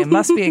 I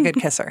must be a good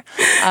kisser.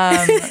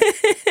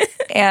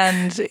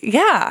 And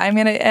yeah, I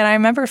mean, and I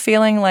remember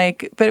feeling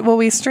like, but when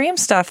we stream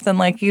stuff, then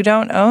like you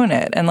don't own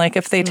it. And like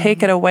if they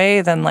take it away,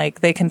 then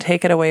like they can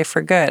take it away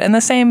for good. And the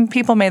same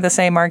people made the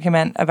same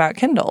argument about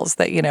Kindles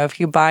that, you know, if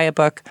you buy a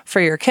book for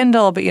your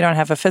Kindle, but you don't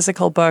have a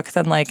physical book,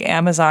 then like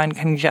Amazon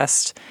can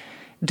just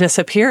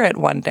disappear it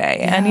one day.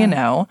 Yeah. And, you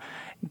know,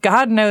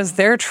 God knows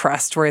they're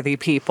trustworthy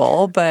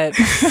people, but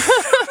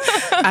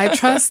I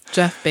trust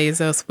Jeff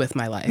Bezos with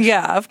my life.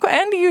 Yeah, of course,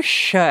 and you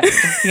should.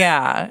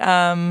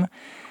 Yeah.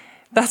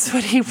 That's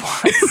what he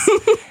wants.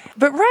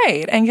 But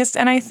right.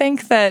 And I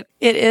think that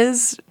it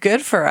is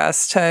good for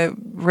us to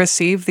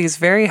receive these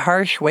very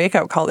harsh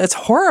wake-up calls. It's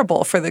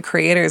horrible for the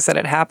creators that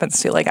it happens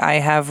to. Like, I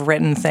have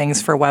written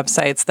things for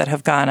websites that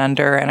have gone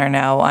under and are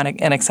now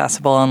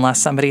inaccessible unless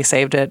somebody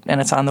saved it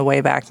and it's on the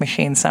Wayback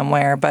Machine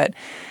somewhere. But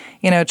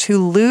you know, to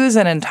lose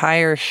an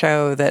entire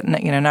show that,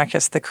 you know, not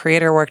just the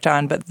creator worked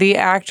on, but the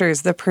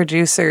actors, the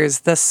producers,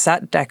 the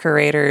set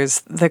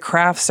decorators, the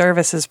craft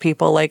services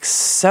people, like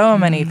so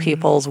many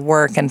people's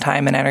work and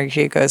time and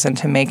energy goes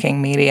into making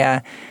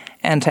media,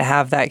 and to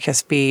have that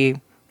just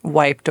be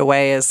wiped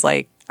away is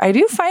like, I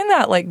do find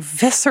that like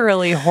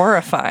viscerally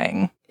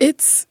horrifying.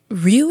 It's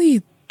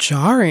really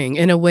jarring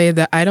in a way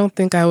that I don't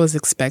think I was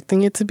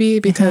expecting it to be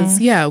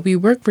because, yeah, we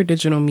work for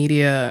digital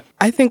media.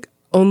 I think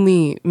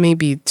only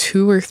maybe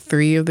 2 or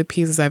 3 of the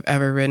pieces I've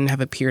ever written have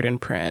appeared in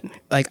print.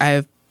 Like,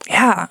 I've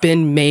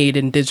been made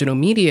in digital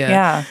media.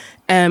 Yeah.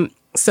 And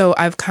so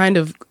I've kind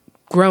of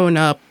grown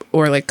up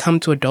or like come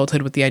to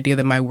adulthood with the idea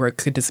that my work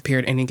could disappear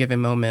at any given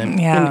moment.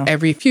 Yeah. And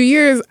every few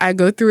years, I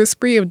go through a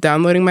spree of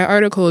downloading my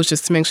articles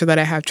just to make sure that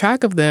I have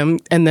track of them.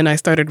 And then I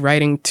started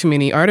writing too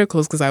many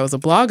articles because I was a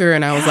blogger.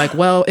 And I was like,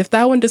 well, if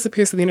that one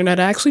disappears to the internet,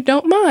 I actually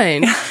don't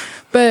mind.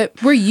 But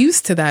we're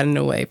used to that in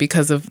a way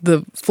because of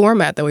the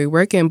format that we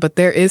work in. But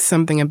there is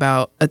something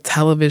about a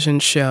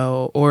television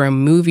show or a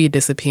movie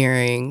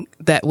disappearing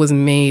that was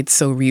made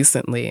so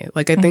recently.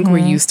 Like, I think we're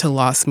used to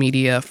lost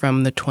media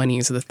from the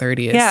 20s or the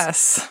 30s.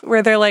 Yes,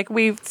 where they're like,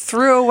 we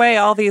threw away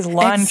all these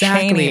Lon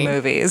Chaney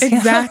movies.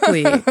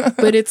 Exactly.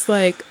 But it's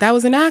like, that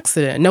was an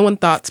accident. No one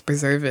thought to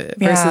preserve it.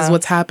 Versus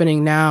what's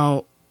happening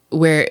now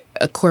where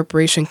a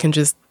corporation can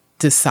just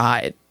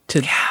decide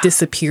to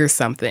disappear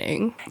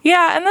something.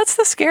 Yeah, and that's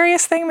the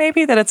scariest thing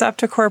maybe, that it's up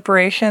to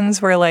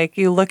corporations where like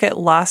you look at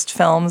lost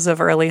films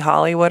of early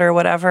Hollywood or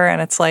whatever,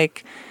 and it's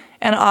like,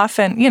 and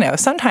often, you know,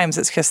 sometimes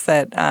it's just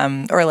that,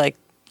 or like,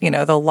 you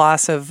know, the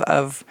loss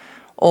of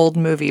old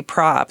movie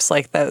props,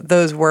 like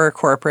those were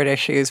corporate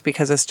issues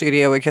because a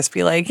studio would just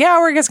be like, yeah,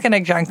 we're just going to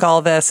junk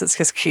all this. It's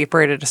just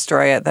cheaper to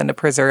destroy it than to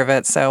preserve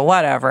it. So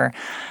whatever.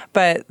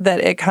 But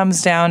that it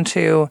comes down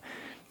to,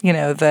 you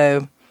know,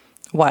 the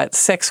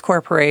 6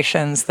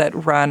 corporations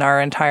that run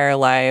our entire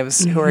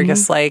lives who are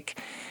just like,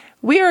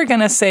 we are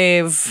going to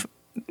save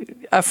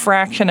a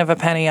fraction of a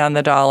penny on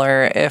the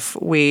dollar if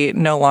we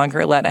no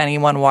longer let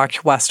anyone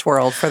watch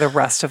Westworld for the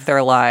rest of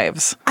their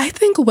lives. I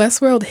think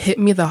Westworld hit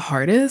me the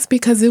hardest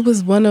because it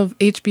was one of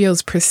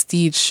HBO's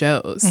prestige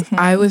shows.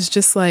 I was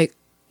just like,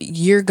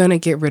 you're going to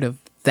get rid of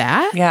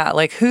that? Yeah,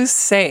 like who's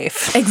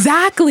safe?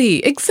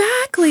 Exactly.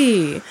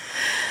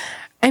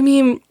 I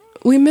mean,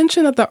 we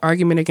mentioned that the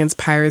argument against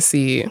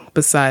piracy,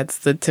 besides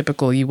the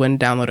typical you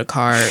wouldn't download a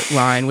car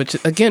line, which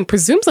again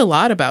presumes a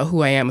lot about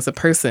who I am as a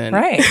person.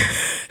 Right.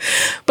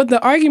 But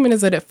the argument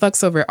is that it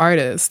fucks over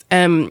artists.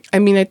 And I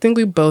mean, I think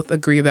we both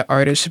agree that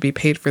artists should be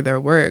paid for their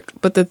work.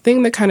 But the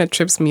thing that kind of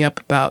trips me up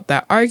about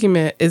that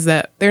argument is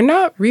that they're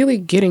not really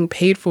getting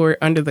paid for it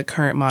under the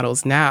current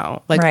models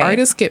now. Like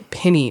artists get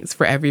pennies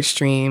for every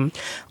stream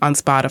on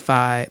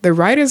Spotify. The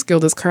Writers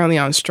Guild is currently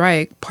on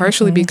strike,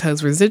 partially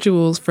because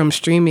residuals from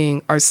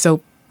streaming are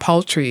so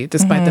paltry,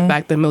 despite the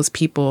fact that most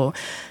people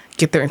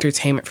get their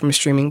entertainment from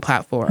streaming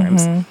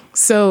platforms.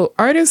 So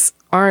artists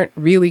aren't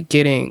really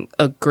getting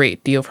a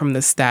great deal from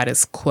the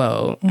status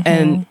quo.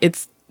 And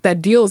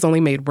that deal is only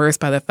made worse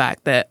by the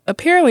fact that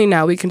apparently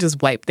now we can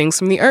just wipe things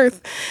from the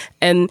earth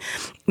and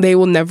they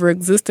will never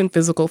exist in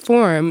physical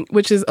form,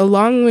 which is a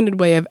long-winded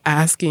way of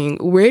asking,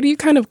 where do you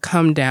kind of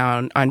come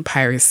down on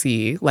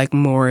piracy, like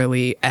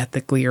morally,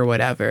 ethically, or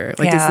whatever?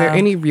 Like, is there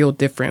any real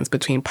difference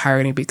between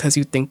pirating because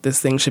you think this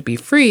thing should be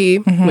free,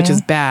 which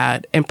is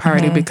bad, and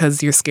pirating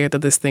because you're scared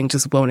that this thing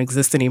just won't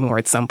exist anymore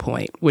at some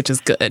point, which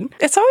is good?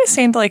 It's always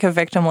seemed like a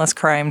victimless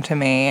crime to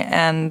me,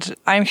 and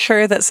I'm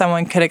sure that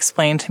someone could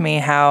explain to me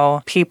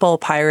how people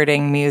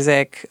pirating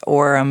music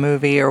or a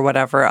movie or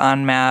whatever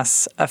en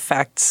masse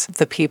affects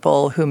the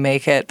people who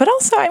make it. But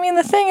also, I mean,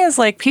 the thing is,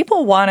 like,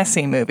 people want to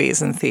see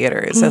movies in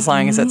theaters as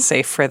long as it's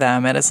safe for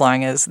them and as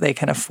long as they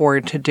can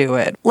afford to do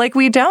it. Like,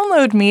 we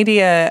download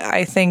media,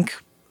 I think,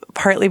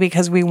 partly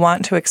because we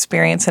want to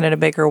experience it in a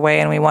bigger way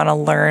and we want to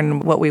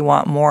learn what we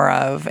want more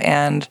of.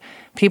 And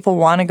people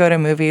want to go to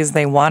movies.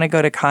 They want to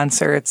go to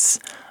concerts.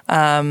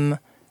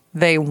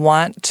 They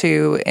want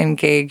to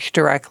engage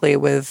directly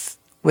with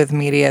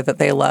media that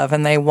they love.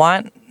 And they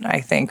want,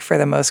 I think, for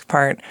the most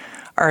part,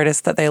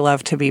 artists that they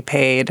love to be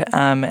paid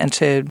and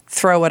to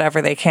throw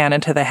whatever they can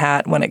into the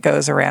hat when it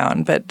goes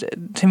around.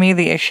 But to me,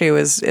 the issue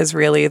is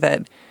really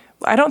that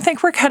I don't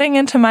think we're cutting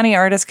into money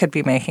artists could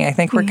be making. I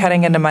think we're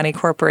cutting into money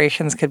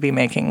corporations could be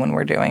making when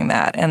we're doing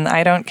that. And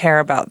I don't care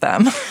about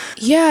them.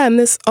 Yeah, and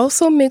this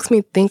also makes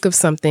me think of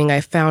something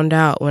I found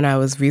out when I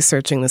was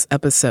researching this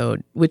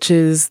episode, which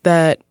is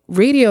that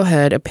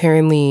Radiohead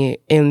apparently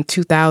in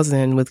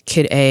 2000 with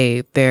Kid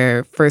A,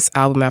 their first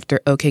album after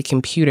OK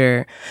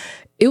Computer,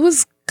 it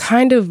was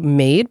kind of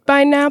made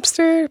by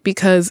Napster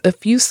because a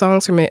few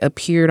songs from it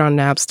appeared on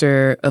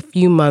Napster a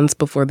few months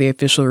before the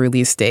official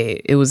release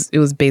date. It was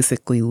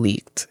basically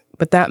leaked.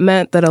 But that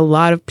meant that a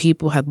lot of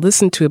people had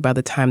listened to it by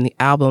the time the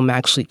album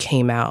actually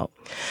came out.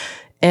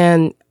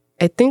 And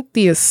I think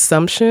the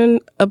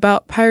assumption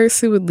about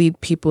piracy would lead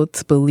people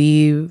to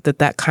believe that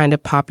that kind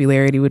of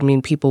popularity would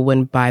mean people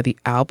wouldn't buy the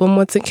album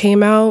once it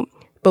came out.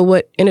 But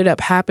what ended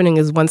up happening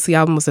is once the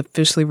album was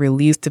officially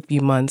released a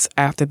few months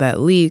after that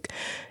leak,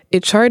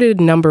 it charted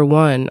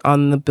 #1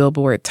 on the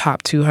Billboard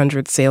Top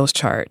 200 sales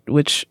chart,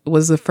 which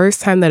was the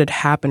first time that had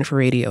happened for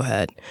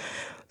Radiohead.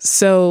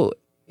 So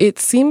it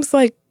seems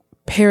like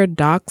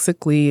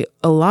paradoxically,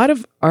 a lot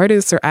of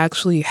artists are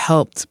actually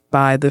helped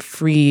by the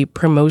free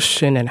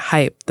promotion and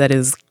hype that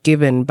is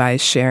given by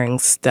sharing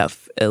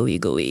stuff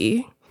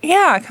illegally.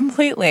 Yeah,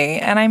 completely.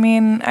 And I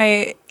mean,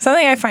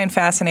 Something I find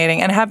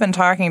fascinating and have been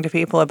talking to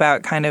people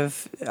about kind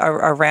of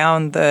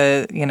around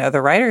the,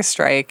 the writer's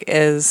strike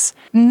is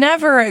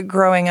never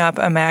growing up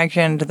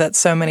imagined that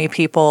so many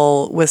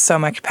people with so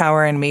much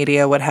power in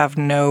media would have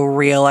no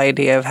real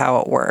idea of how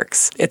it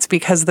works. It's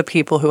because the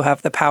people who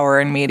have the power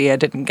in media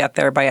didn't get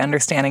there by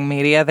understanding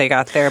media. They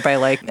got there by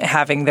like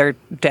having their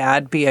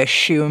dad be a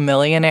shoe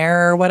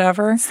millionaire or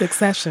whatever.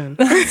 Succession.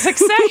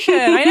 Succession.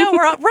 I know.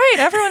 We're all, right.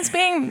 Everyone's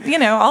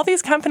being, all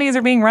these companies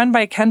are being run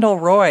by Kendall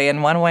Roy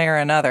in one way or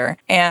another.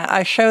 And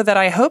a show that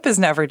I hope has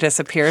never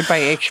disappeared by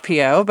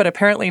HBO, but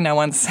apparently no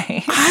one's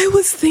saying. I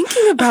was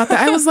thinking about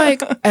that. I was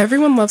like,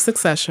 everyone loves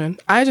Succession.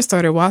 I just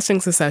started watching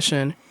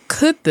Succession.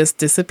 Could this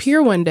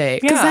disappear one day?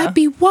 Because that'd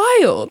be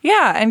wild.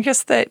 Yeah, and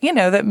just that,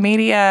 that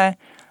media,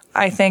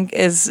 I think,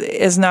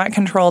 is not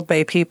controlled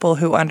by people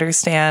who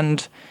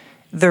understand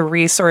the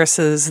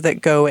resources that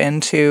go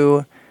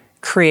into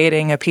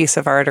creating a piece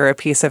of art or a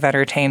piece of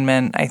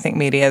entertainment. I think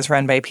media is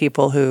run by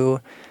people who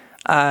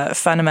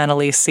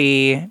fundamentally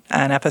see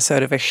an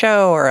episode of a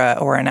show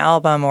or an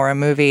album or a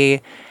movie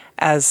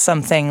as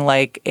something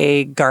like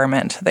a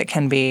garment that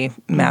can be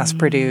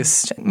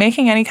mass-produced.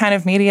 Making any kind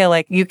of media,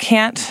 like, you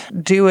can't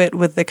do it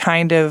with the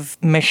kind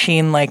of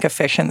machine-like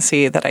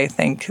efficiency that I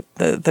think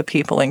the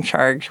people in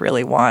charge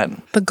really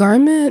want. The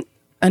garment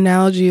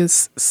analogy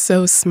is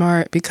so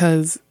smart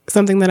because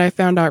something that I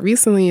found out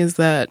recently is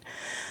that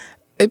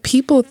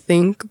people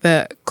think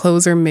that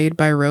clothes are made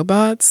by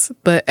robots,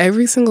 but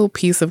every single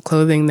piece of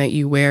clothing that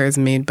you wear is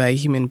made by a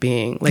human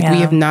being. Like, we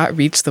have not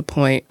reached the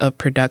point of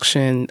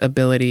production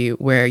ability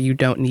where you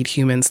don't need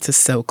humans to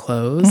sew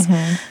clothes.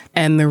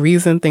 And the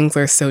reason things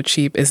are so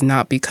cheap is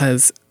not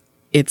because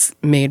it's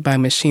made by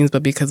machines,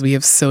 but because we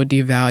have so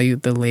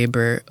devalued the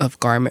labor of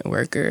garment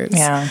workers.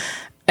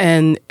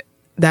 And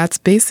that's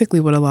basically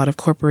what a lot of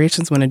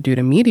corporations want to do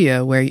to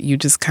media, where you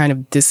just kind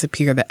of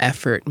disappear the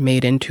effort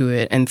made into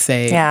it and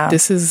say,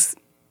 this is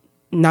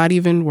not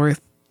even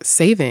worth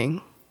saving.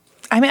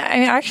 I mean,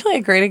 actually,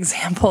 a great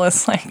example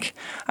is like,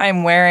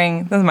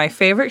 this is my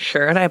favorite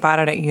shirt. I bought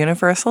it at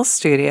Universal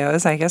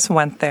Studios. I just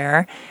went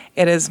there.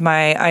 It is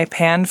I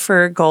panned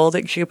for gold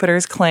at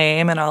Jupiter's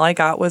Claim, and all I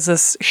got was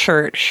this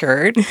shirt.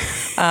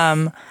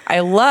 I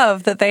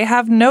love that they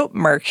have Nope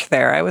merch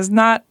there. I was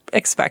not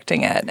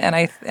expecting it.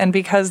 And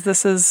because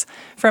this is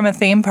from a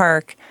theme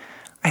park,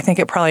 I think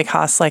it probably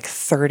costs like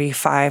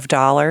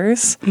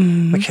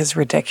 $35, which is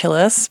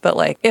ridiculous. But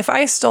like, if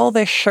I stole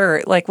this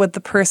shirt, like, would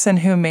the person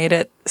who made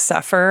it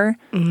suffer?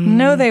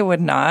 No, they would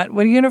not.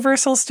 Would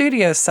Universal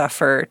Studios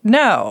suffer?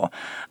 No.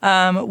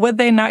 Would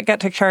they not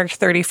get to charge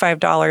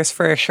 $35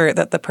 for a shirt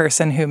that the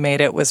person who made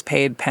it was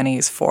paid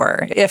pennies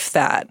for? If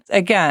that.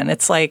 Again,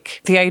 it's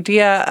like the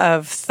idea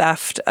of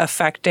theft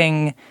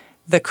affecting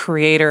the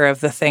creator of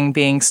the thing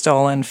being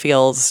stolen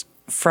feels,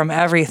 from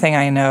everything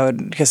I know,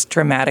 just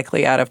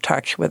dramatically out of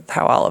touch with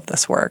how all of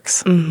this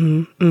works.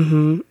 I've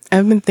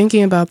been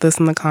thinking about this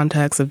in the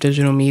context of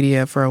digital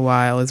media for a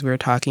while, as we were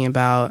talking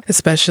about,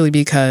 especially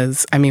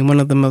because, I mean, one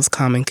of the most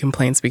common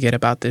complaints we get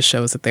about this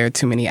show is that there are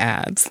too many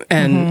ads.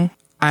 And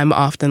I'm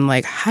often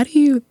like, how do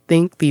you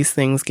think these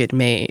things get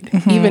made?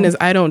 Even as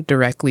I don't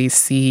directly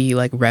see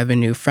like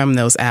revenue from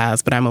those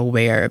ads, but I'm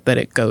aware that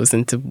it goes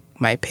into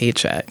my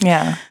paycheck.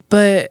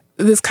 But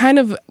this kind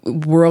of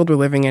world we're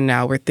living in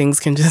now, where things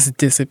can just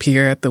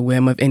disappear at the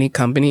whim of any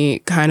company,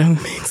 kind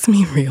of makes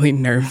me really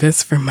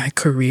nervous for my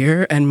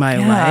career and my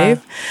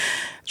life.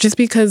 Just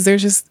because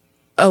there's just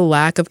a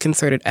lack of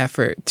concerted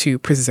effort to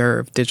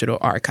preserve digital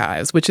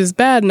archives, which is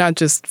bad not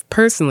just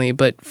personally,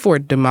 but for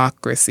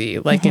democracy.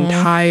 Like,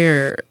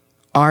 entire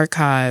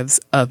archives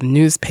of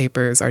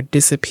newspapers are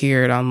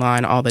disappeared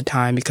online all the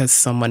time because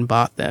someone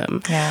bought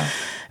them.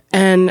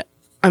 And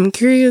I'm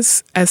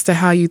curious as to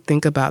how you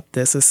think about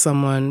this as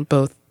someone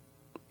both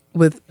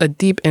with a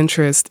deep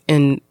interest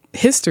in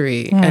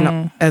history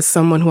and as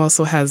someone who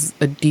also has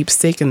a deep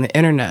stake in the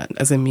internet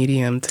as a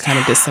medium to kind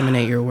of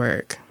disseminate your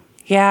work.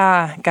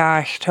 Yeah,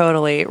 gosh,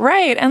 totally.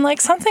 Right. And like,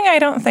 something I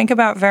don't think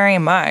about very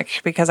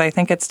much because I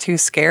think it's too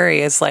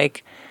scary is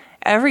like,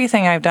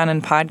 everything I've done in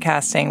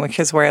podcasting, which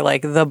is where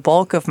like the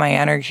bulk of my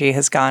energy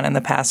has gone in the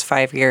past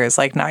 5 years,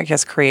 like not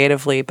just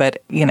creatively,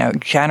 but,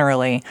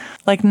 generally,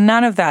 like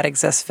none of that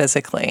exists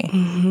physically,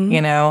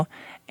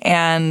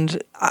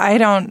 and I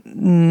don't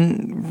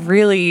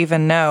really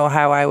even know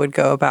how I would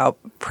go about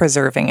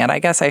preserving it. I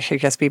guess I should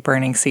just be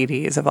burning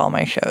CDs of all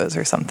my shows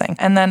or something.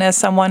 And then as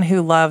someone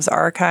who loves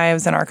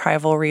archives and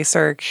archival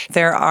research,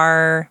 there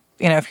are,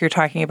 if you're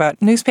talking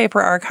about newspaper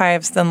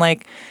archives, then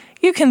like,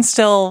 you can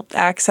still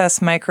access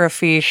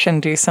microfiche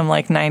and do some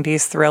like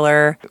 90s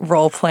thriller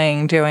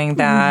role-playing doing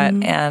that.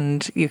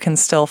 And you can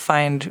still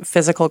find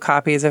physical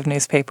copies of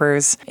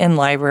newspapers in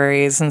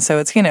libraries. And so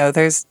it's,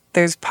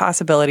 there's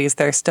possibilities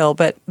there still.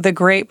 But the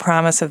great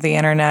promise of the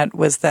internet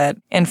was that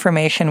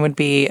information would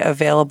be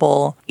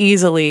available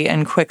easily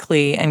and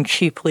quickly and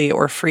cheaply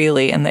or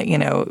freely. And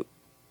that,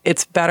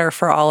 it's better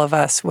for all of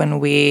us when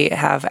we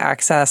have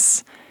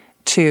access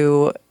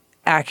to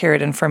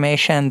accurate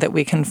information that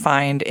we can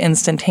find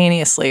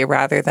instantaneously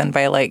rather than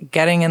by like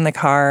getting in the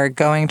car,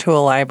 going to a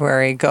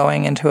library,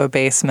 going into a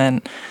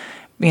basement,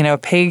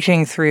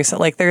 paging through. So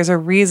like there's a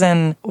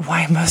reason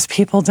why most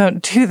people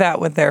don't do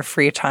that with their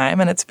free time,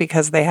 and it's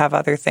because they have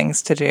other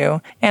things to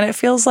do. And it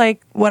feels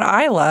like what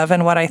I love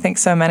and what I think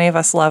so many of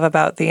us love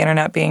about the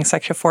internet being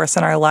such a force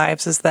in our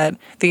lives is that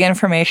the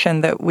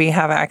information that we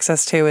have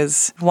access to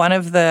is one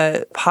of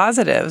the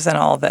positives in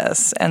all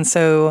this. And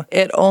so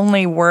it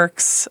only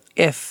works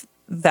if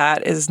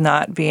that is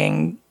not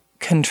being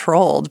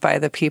controlled by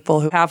the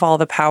people who have all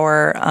the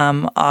power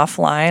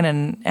offline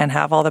and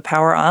have all the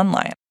power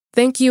online.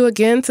 Thank you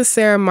again to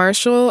Sarah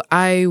Marshall.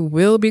 I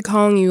will be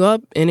calling you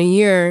up in a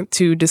year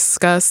to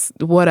discuss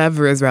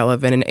whatever is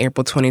relevant in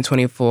April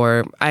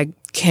 2024. I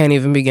can't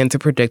even begin to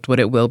predict what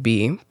it will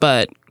be,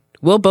 but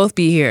we'll both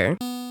be here.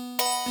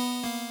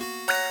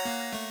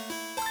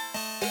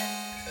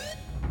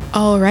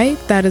 All right,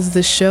 that is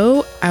the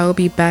show. I will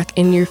be back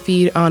in your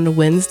feed on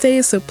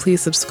Wednesday, so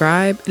please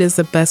subscribe. It is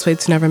the best way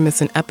to never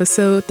miss an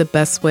episode, the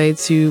best way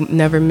to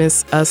never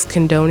miss us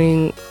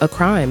condoning a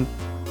crime,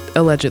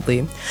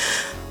 allegedly.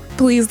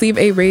 Please leave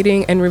a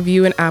rating and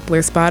review in Apple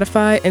or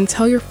Spotify and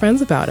tell your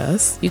friends about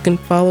us. You can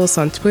follow us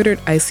on Twitter at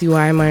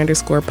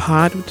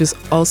ICYMI_pod, which is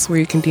also where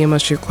you can DM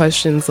us your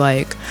questions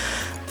like,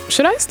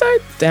 should I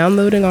start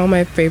downloading all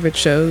my favorite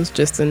shows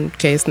just in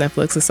case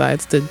Netflix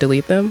decides to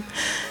delete them?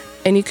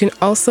 And you can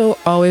also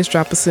always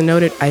drop us a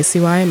note at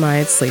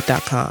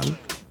ICYMI@slate.com.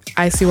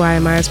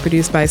 ICYMI is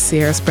produced by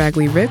Sierra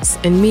Spragley-Ricks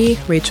and me,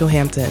 Rachel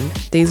Hampton.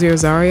 Daisy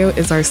Rosario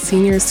is our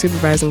senior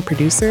supervising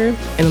producer,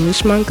 and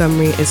Alicia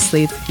Montgomery is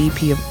Slate's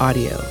VP of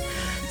Audio.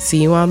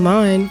 See you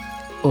online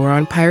or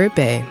on Pirate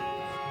Bay.